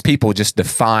to, as people, just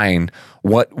define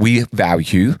what we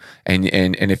value. And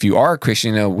if you are a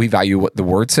Christian, we value what the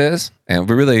Word says, and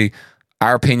we really,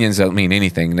 our opinions don't mean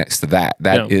anything next to that.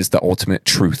 That is the ultimate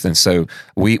truth. And so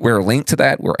we're linked to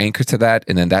that. We're anchored to that.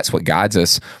 And then that's what guides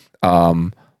us.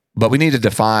 But we need to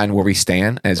define where we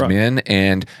stand as men,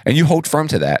 and you hold firm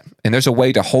to that. And there's a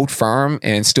way to hold firm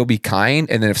and still be kind.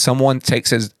 And then if someone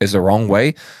takes it as the wrong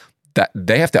way, that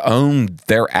they have to own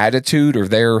their attitude or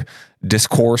their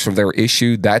discourse or their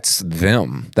issue. That's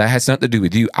them. That has nothing to do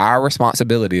with you. Our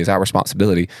responsibility is our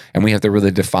responsibility, and we have to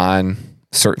really define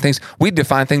certain things. We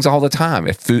define things all the time.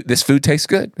 If this food tastes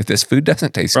good, if this food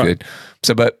doesn't taste good.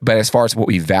 So, but as far as what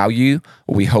we value,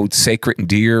 what we hold sacred and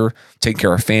dear, taking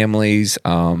care of families,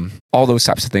 all those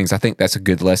types of things, I think that's a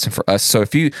good lesson for us. So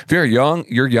if you're a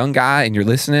young guy and you're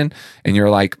listening, and you're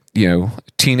like,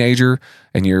 teenager,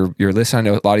 and you're listening, I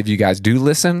know a lot of you guys do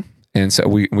listen. And so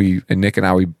we and Nick and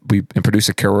I, we and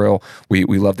producer Carol, we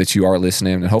love that you are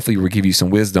listening, and hopefully we'll give you some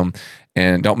wisdom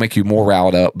and don't make you more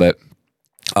riled up, but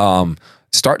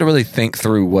start to really think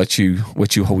through what you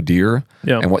hold dear,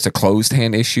 and what's a closed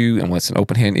hand issue and what's an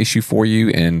open hand issue for you,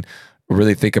 and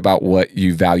really think about what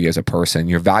you value as a person.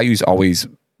 Your values always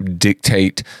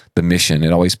dictate the mission.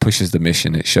 It always pushes the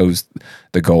mission. It shows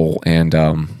the goal.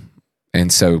 And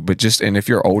so, and if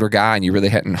you're an older guy and you really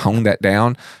hadn't honed that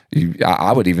down,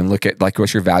 I would even look at like,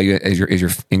 what's your value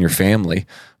in your family?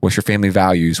 What's your family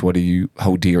values? What do you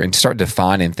hold dear? And start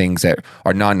defining things that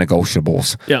are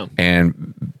non-negotiables. Yeah.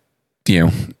 And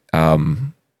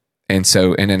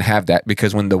and then have that,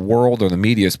 because when the world or the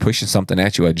media is pushing something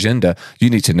at you, agenda, you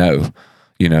need to know.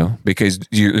 Because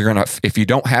you're gonna, if you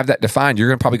don't have that defined,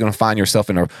 you're probably gonna find yourself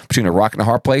between a rock and a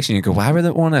hard place, and you go, well, I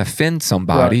really want to offend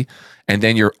somebody, and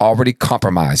then you're already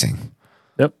compromising.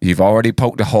 Yep, you've already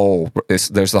poked a hole.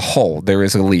 There's a hole. There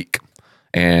is a leak,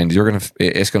 and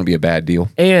it's gonna be a bad deal.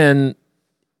 And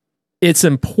it's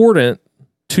important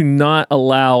to not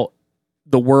allow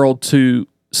the world to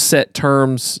set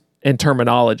terms and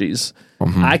terminologies.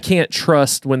 I can't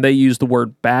trust when they use the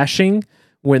word bashing,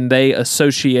 when they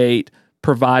associate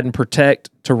provide and protect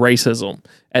to racism.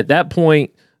 At that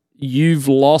point, you've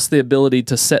lost the ability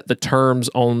to set the terms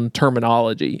on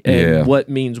terminology and what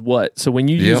means what. So when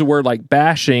you use a word like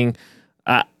bashing,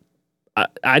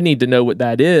 I need to know what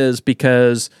that is,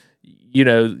 because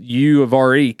you have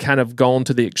already kind of gone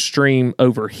to the extreme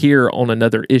over here on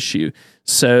another issue.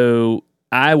 So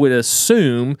I would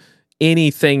assume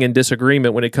anything in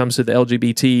disagreement when it comes to the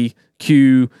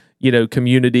LGBTQ,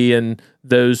 community and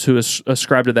those who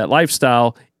ascribe to that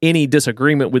lifestyle, any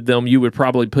disagreement with them, you would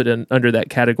probably put in under that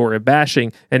category of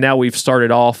bashing. And now we've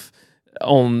started off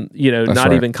on,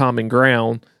 not even common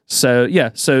ground. So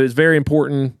so it's very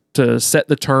important to set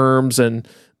the terms and,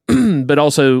 but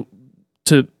also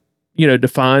to,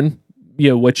 define,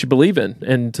 what you believe in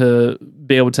and to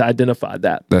be able to identify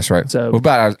that. That's right. So we're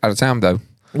about out of time though.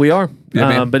 We are,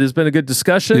 but it's been a good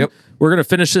discussion. Yep. We're going to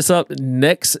finish this up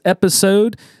next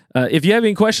episode. If you have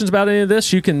any questions about any of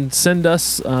this, you can send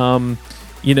us,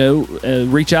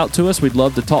 reach out to us. We'd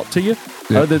love to talk to you.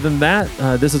 Yep. Other than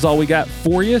that, this is all we got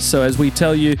for you. So as we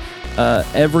tell you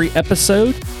every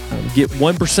episode, get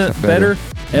 1% better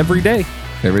every day.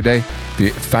 Every day. If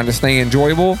you find this thing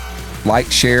enjoyable,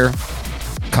 like, share,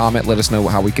 comment, let us know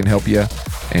how we can help you.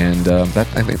 And I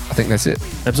think that's it.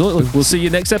 Absolutely. We'll see you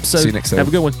next episode. See you next time. Have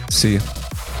a good one. See you.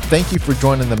 Thank you for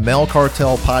joining the Male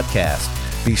Cartel podcast.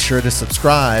 Be sure to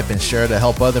subscribe and share to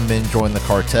help other men join the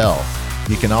cartel.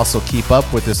 You can also keep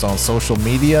up with us on social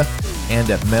media and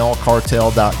at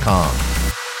malecartel.com.